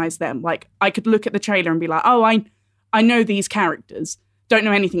recognize them. Like, I could look at the trailer and be like, oh, I know these characters. Don't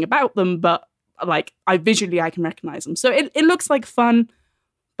know anything about them, but like, I can recognize them. So it looks like fun,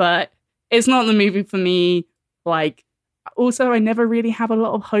 but it's not the movie for me. Like, also, I never really have a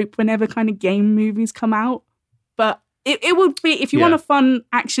lot of hope whenever kind of game movies come out, but it would be, if you want a fun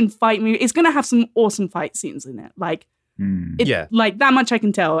action fight movie, it's going to have some awesome fight scenes in it. Like, like that much I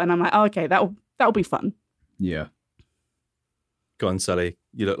can tell. And I'm like, oh, okay, that'll be fun. Yeah. Go on, Sully.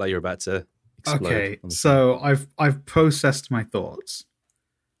 You look like you're about to explode. Okay, so I've processed my thoughts.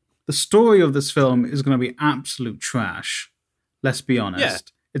 The story of this film is going to be absolute trash. Let's be honest.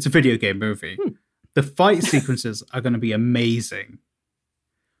 Yeah. It's a video game movie. The fight sequences are going to be amazing.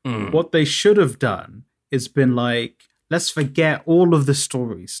 What they should have done is been like, let's forget all of the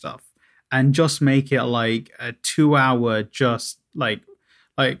story stuff and just make it like a 2-hour, just like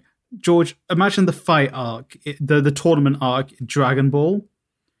George, imagine the fight arc, the tournament arc in Dragon Ball.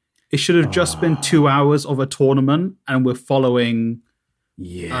 It should have just been 2 hours of a tournament, and we're following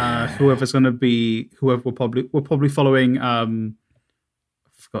whoever's going to be, we're probably following, I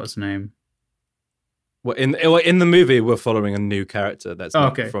forgot his name. Well, in the movie, we're following a new character that's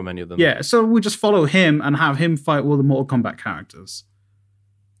not from any of them. Yeah, so we just follow him and have him fight all the Mortal Kombat characters.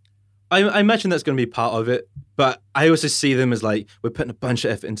 I imagine that's going to be part of it, but I also see them as like, we're putting a bunch of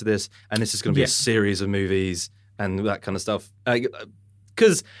effort into this, and this is going to be a series of movies and that kind of stuff.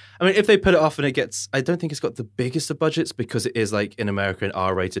 Because, I mean, if they put it off and it gets, I don't think it's got the biggest of budgets because it is like in America an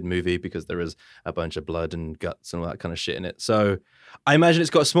R-rated movie because there is a bunch of blood and guts and all that kind of shit in it. So I imagine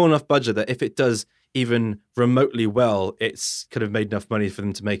it's got a small enough budget that if it does even remotely well, it's kind of made enough money for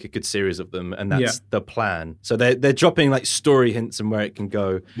them to make a good series of them, and that's the plan. So they're dropping like story hints and where it can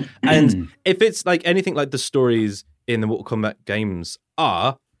go. And if it's like anything like the stories in the Mortal Kombat games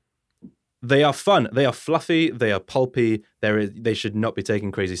are, they are fun, they are fluffy, they are pulpy. They should not be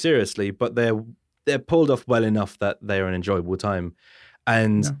taken crazy seriously, but they're pulled off well enough that they are an enjoyable time.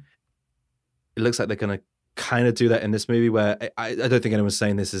 And it looks like they're going to kind of do that in this movie, where I don't think anyone's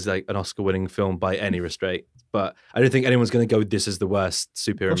saying this is like an Oscar-winning film by any restraint, but I don't think anyone's going to go, this is the worst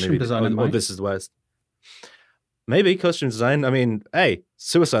superhero movie, or this is the worst. Maybe costume design. I mean, hey,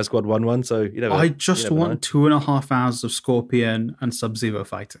 Suicide Squad won one, so you know. I just want 2.5 hours of Scorpion and Sub-Zero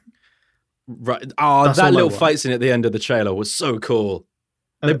fighting. Right. Oh, that's that little fight scene at the end of the trailer was so cool.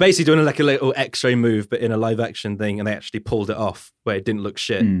 They're basically doing like a little X-ray move, but in a live-action thing, and they actually pulled it off where it didn't look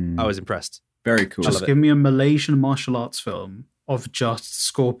shit. I was impressed. Very cool. Just give me a Malaysian martial arts film of just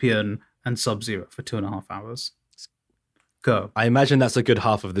Scorpion and Sub-Zero for 2.5 hours. Go. I imagine that's a good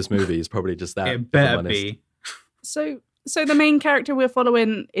half of this movie is probably just that. It better be. So the main character we're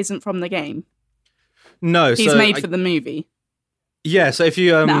following isn't from the game? No. He's made for the movie? Yeah, so if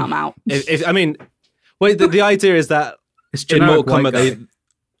you... Nah, I'm out. If I mean, well, the idea is that in Mortal Kombat,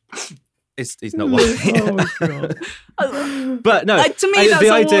 he's not white. Oh, God. But no, to me, that's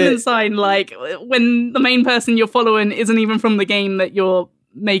a warning sign. Like when the main person you're following isn't even from the game that you're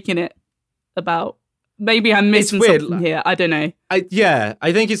making it about. Maybe I'm missing something here. I don't know. I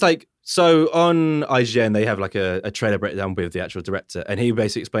think it's like, so on IGN they have like a trailer breakdown with the actual director, and he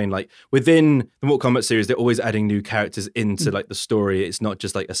basically explained like within the Mortal Kombat series they're always adding new characters into like the story. It's not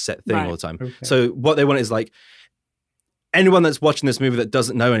just like a set thing all the time. Okay. So what they want is like anyone that's watching this movie that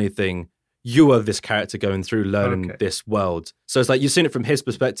doesn't know anything, you are this character going through learning this world. So it's like you've seen it from his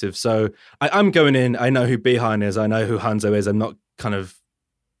perspective. So I'm going in, I know who Bi-Han is, I know who Hanzo is. I'm not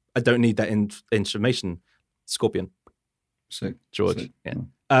I don't need that information. Scorpion. Sick. George. Sick. Yeah.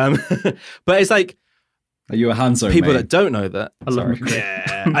 But it's like, are you a Hanzo people main? that don't know that. I love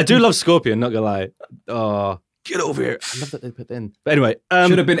I do love Scorpion, not gonna lie. Oh, get over here. I love that they put that in. But anyway.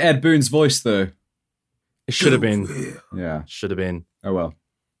 Should have been Ed Boon's voice though. It should have been. Yeah. Should have been. Oh well.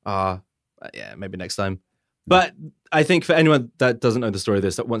 yeah, maybe next time. But I think for anyone that doesn't know the story of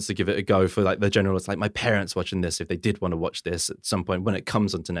this, that wants to give it a go, for like the general, it's like my parents watching this, if they did want to watch this at some point when it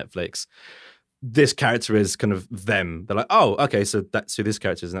comes onto Netflix, this character is kind of them. They're like, oh, okay, so that's who this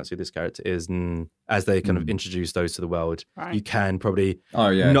character is and that's who this character is. And as they kind of introduce those to the world, you can probably... Oh,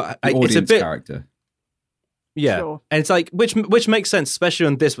 yeah. Not, the audience it's a bit, character. Yeah. Sure. And it's like, which makes sense, especially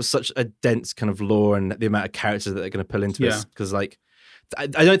on this with such a dense kind of lore and the amount of characters that they're going to pull into this. Because like, I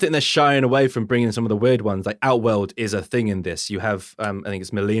don't think they're shying away from bringing in some of the weird ones. Like Outworld is a thing in this. You have, I think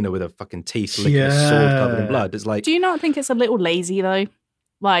it's Melina with her fucking teeth licking a sword covered in blood. It's like, do you not think it's a little lazy though?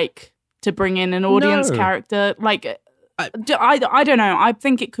 Like to bring in an audience character? Like, I don't know. I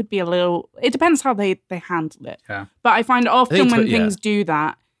think it could be a little. It depends how they handle it. Yeah. But I find often when things do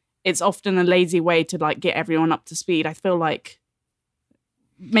that, it's often a lazy way to like get everyone up to speed. I feel like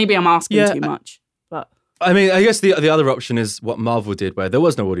maybe I'm asking too much, but. I mean, I guess the other option is what Marvel did, where there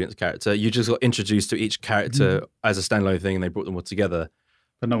was no audience character. You just got introduced to each character as a standalone thing, and they brought them all together.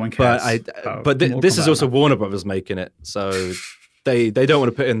 But no one cares. But this is also Warner Brothers making it, so they don't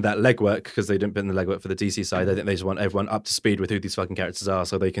want to put in that legwork because they didn't put in the legwork for the DC side. I think they just want everyone up to speed with who these fucking characters are,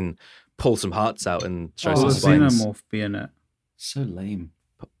 so they can pull some hearts out and show some spines. Xenomorph be in it? So lame.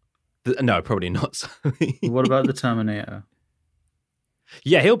 No, probably not. What about the Terminator?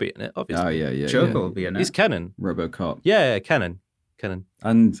 Yeah, he'll be in it, obviously. Oh, yeah. Joker will be in it. He's canon. RoboCop. Yeah, canon.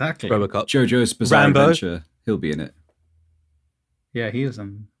 And exactly. RoboCop. JoJo's Bizarre Rambo. Adventure. He'll be in it. Yeah, he was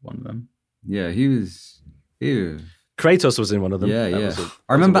in one of them. Yeah, he was. Ew. Kratos was in one of them. Yeah.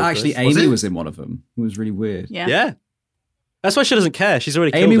 I remember actually Amy was in one of them. It was really weird. Yeah. That's why she doesn't care. She's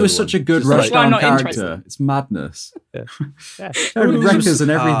already killed Amy was everyone. such a good She's Rushdown like, character. interested. It's madness. Yeah. Wreckers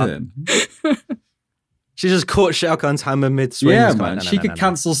and everything. She just caught Shao Kahn's hammer mid-swing. Yeah, man. She could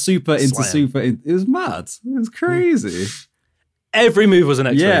cancel super into super. It was mad. It was crazy. Every move was an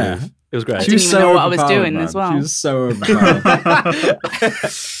X-ray move. It was great. I didn't even know what I was doing as well. She was so overpowered.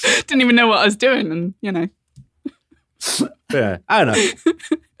 Didn't even know what I was doing, and you know. Yeah, I don't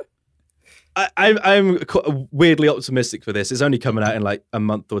know. I'm weirdly optimistic for this. It's only coming out in like a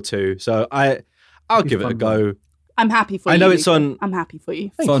month or two, so I'll give it a go. I'm happy for you. I know it's on. I'm happy for you.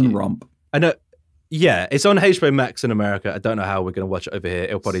 Fun romp. I know. Yeah, it's on HBO Max in America. I don't know how we're going to watch it over here.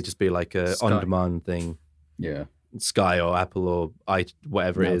 It'll probably just be like a on-demand thing. Yeah. Sky or Apple or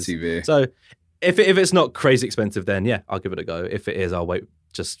whatever it is. TV. So if it's not crazy expensive, then yeah, I'll give it a go. If it is, I'll wait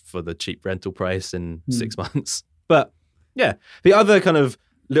just for the cheap rental price in 6 months. But yeah, the other kind of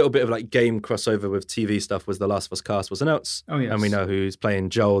little bit of like game crossover with TV stuff was the Last of Us cast was announced. Oh, yes. And we know who's playing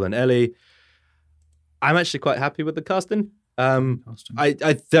Joel and Ellie. I'm actually quite happy with the casting.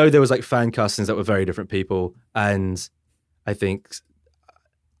 I though there was like fan castings that were very different people, and I think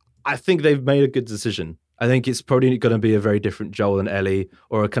they've made a good decision. I think it's probably going to be a very different Joel and Ellie,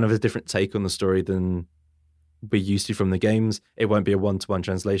 or a kind of a different take on the story than we're used to from the games. It won't be a one-to-one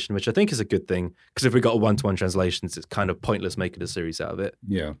translation, which I think is a good thing, because if we got a one-to-one translation, it's kind of pointless making a series out of it.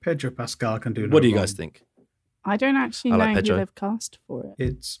 Yeah. Pedro Pascal can do no What do you wrong. guys think? I don't actually know who they've cast for it.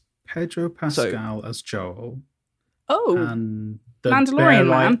 It's Pedro Pascal as Joel. Oh, and the Mandalorian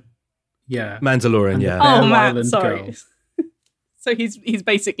man. Yeah. Mandalorian, And yeah. Oh, Bear man, Island sorry. girl. So he's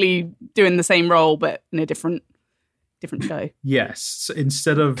basically doing the same role, but in a different show. Yes. So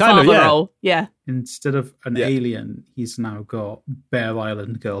instead of Father role, yeah. Instead of an alien, he's now got Bear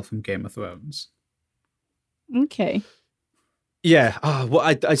Island girl from Game of Thrones. Okay. Yeah. Oh,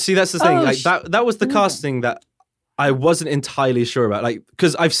 well, I see. That's the thing. Like that was the casting that I wasn't entirely sure about. Like,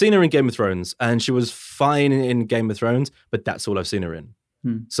 because I've seen her in Game of Thrones, and she was fine in Game of Thrones, but that's all I've seen her in.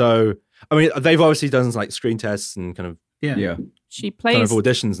 So, I mean, they've obviously done like screen tests and kind of She plays kind of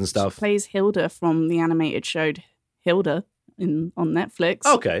auditions and stuff. She plays Hilda from the animated show Hilda on Netflix.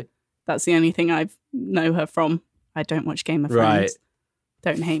 Okay, that's the only thing I know her from. I don't watch Game of Thrones. Right.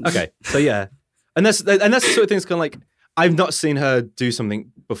 Don't hate me. Okay, so yeah, and that's the sort of thing. It's kind of like I've not seen her do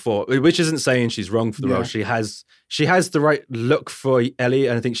something before, which isn't saying she's wrong for the role. She has the right look for Ellie,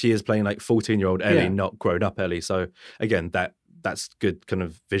 and I think she is playing like 14-year-old Ellie, not grown up Ellie. So again, that's good kind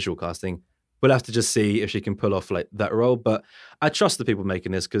of visual casting. We'll have to just see if she can pull off like that role. But I trust the people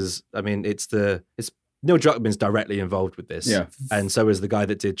making this, because I mean, it's Neil Druckmann's directly involved with this, and so is the guy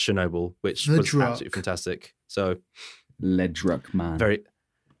that did Chernobyl, which was absolutely fantastic. So, Druckmann.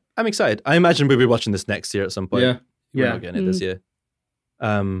 I'm excited. I imagine we'll be watching this next year at some point. We're not getting it this year.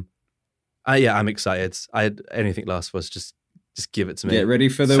 I'm excited. Anything Last of Us, just give it to me. Get ready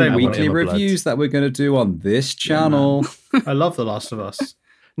for the weekly reviews that we're going to do on this channel. I love The Last of Us.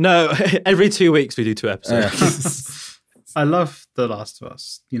 No, every 2 weeks we do 2 episodes. I love The Last of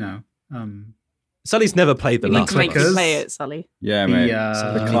Us. You know, Sully's never played The We need Last to of make you Us. play it, Sully. Yeah, mate.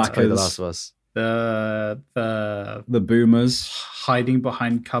 The, the We need to play The clackers, Last of Us. the boomers, hiding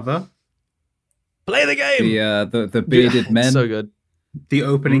behind cover, Play the game. the bearded men. So good. the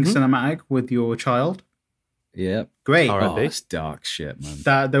opening cinematic with your child. Yep. Great. All right. Oh, it's dark shit, man.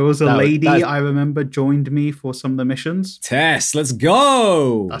 That there was a lady I remember joined me for some of the missions. Tess, let's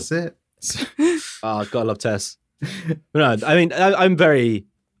go. That's it. Oh, gotta love Tess. No, I mean, I'm very,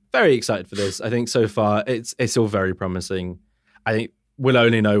 very excited for this. I think so far it's all very promising. I think we'll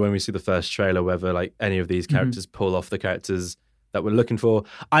only know when we see the first trailer whether like any of these characters pull off the characters that we're looking for.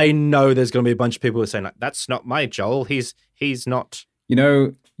 I know there's going to be a bunch of people who are saying like, "That's not my Joel. He's not." You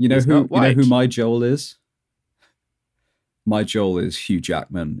know white. who my Joel is. My Joel is Hugh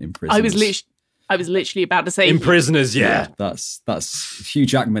Jackman in Prisoners. I was literally about to say In Prisoners, yeah. That's Hugh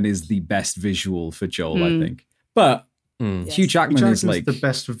Jackman is the best visual for Joel, I think. But Hugh Jackman is like the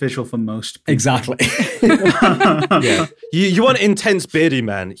best visual for most people. Exactly. Yeah. You want intense beardy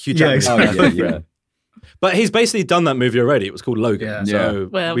man, Hugh Jackman. Yeah. But he's basically done that movie already. It was called Logan. Yeah. So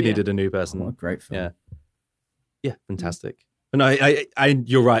Well, we yeah. needed a new person. What a great film. Yeah. Yeah, fantastic. But no, I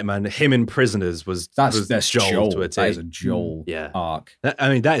you're right, man. Him in Prisoners was That's Joel to a T. That is a Joel arc. I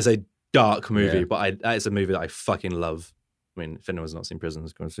mean, that is a dark movie, Yeah. but that is a movie that I fucking love. I mean, if anyone's not seen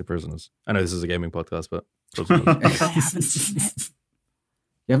Prisoners, go and see Prisoners. I know this is a gaming podcast, but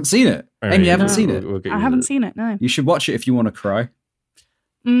You haven't seen it? Amy, you haven't seen it? We'll get I you haven't to- seen it. No. You should watch it if you want to cry.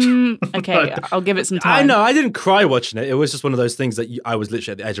 Okay, I'll give it some time. I know, I didn't cry watching it. It was just one of those things that I was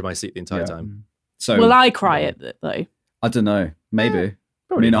literally at the edge of my seat the entire Yeah. time. So Will I cry at it though? I don't know. Maybe.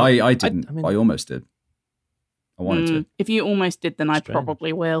 I mean, not. I didn't. I mean- I almost did. I wanted to. If you almost did, then I Strange.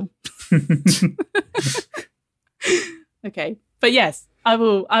 probably will. Okay, but yes, I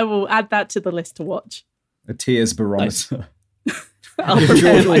will add that to the list to watch. A tears barometer. I'll If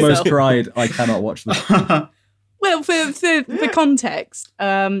prepare George almost myself. cried, I cannot watch this. Well, for context,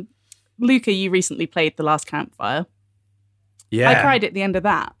 Luca, you recently played The Last Campfire. Yeah. I cried at the end of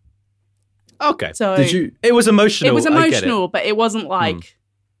that. Okay. So Did you? It was emotional. It was I get it. emotional, but it wasn't like,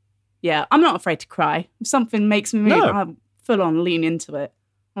 yeah, I'm not afraid to cry. If something makes me move, No. I full on lean into it.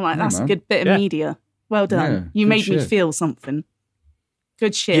 I'm like, Yeah, that's man. a good bit of Yeah. media. Well done. Yeah, You good made me shit. feel something.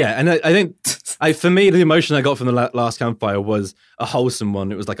 Good shit. Yeah, and I think for me, the emotion I got from the Last Campfire was a wholesome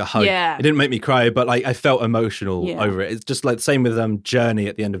one. It was like a hug. Yeah. It didn't make me cry, but like I felt emotional Yeah. over it. It's just like the same with Journey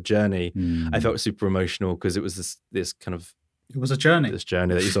at the end of Journey. Hmm. I felt super emotional because it was this kind of It was a journey. this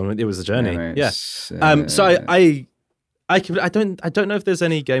journey that he's on. It was a journey. mate, Yeah. it's, So I don't know if there's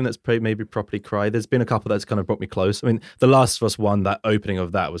any game that's maybe properly cried. There's been a couple that's kind of brought me close. I mean, The Last of Us one, that opening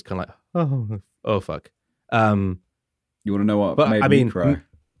of that was kind of like oh fuck. you want to know what but, made I me mean, cry?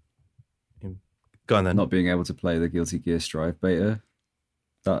 Go on then. Not being able to play the Guilty Gear Strive beta.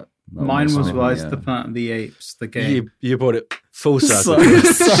 That Mine almost was made me, Rise of the Planet of the Apes, the game. You brought it full circle.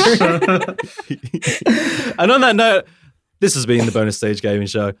 Sorry. And on that note, this has been the Bonus Stage Gaming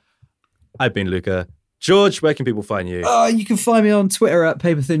Show. I've been Luca. George, where can people find you? You can find me on Twitter at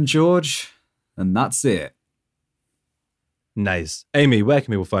PaperThinGeorge, and that's it. Nice. Amy, where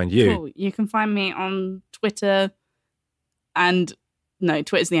can people find you? Cool. You can find me on Twitter and no,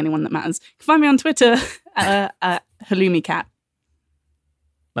 Twitter's the only one that matters. You can find me on Twitter at Halloumi Cat.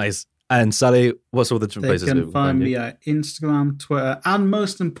 Nice. And Sally, what's all the different They places can people find me you? at Instagram, Twitter, and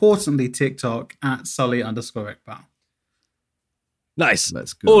most importantly, TikTok at Sully_Ekbal. Nice.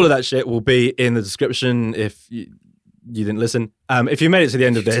 Let's go. All of that shit will be in the description if you didn't listen. If you made it to the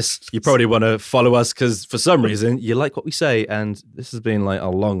end of this, you probably want to follow us because for some reason you like what we say, and this has been like a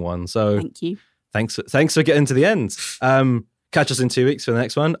long one. So Thank you. thanks for getting to the end. Catch us in 2 weeks for the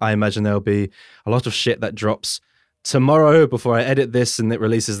next one. I imagine there'll be a lot of shit that drops tomorrow before I edit this and it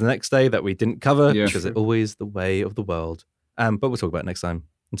releases the next day that we didn't cover because it's always the way of the world. But we'll talk about it next time.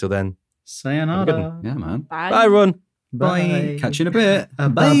 Until then, Sayonara. Yeah, man. Bye. bye everyone. Bye. Catch you in a bit.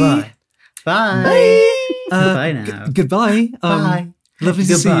 Bye-bye. Bye. Bye now. Goodbye. Bye. Lovely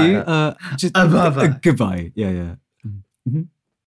to see Goodbye. you. Bye-bye. Goodbye. Yeah. Mm-hmm.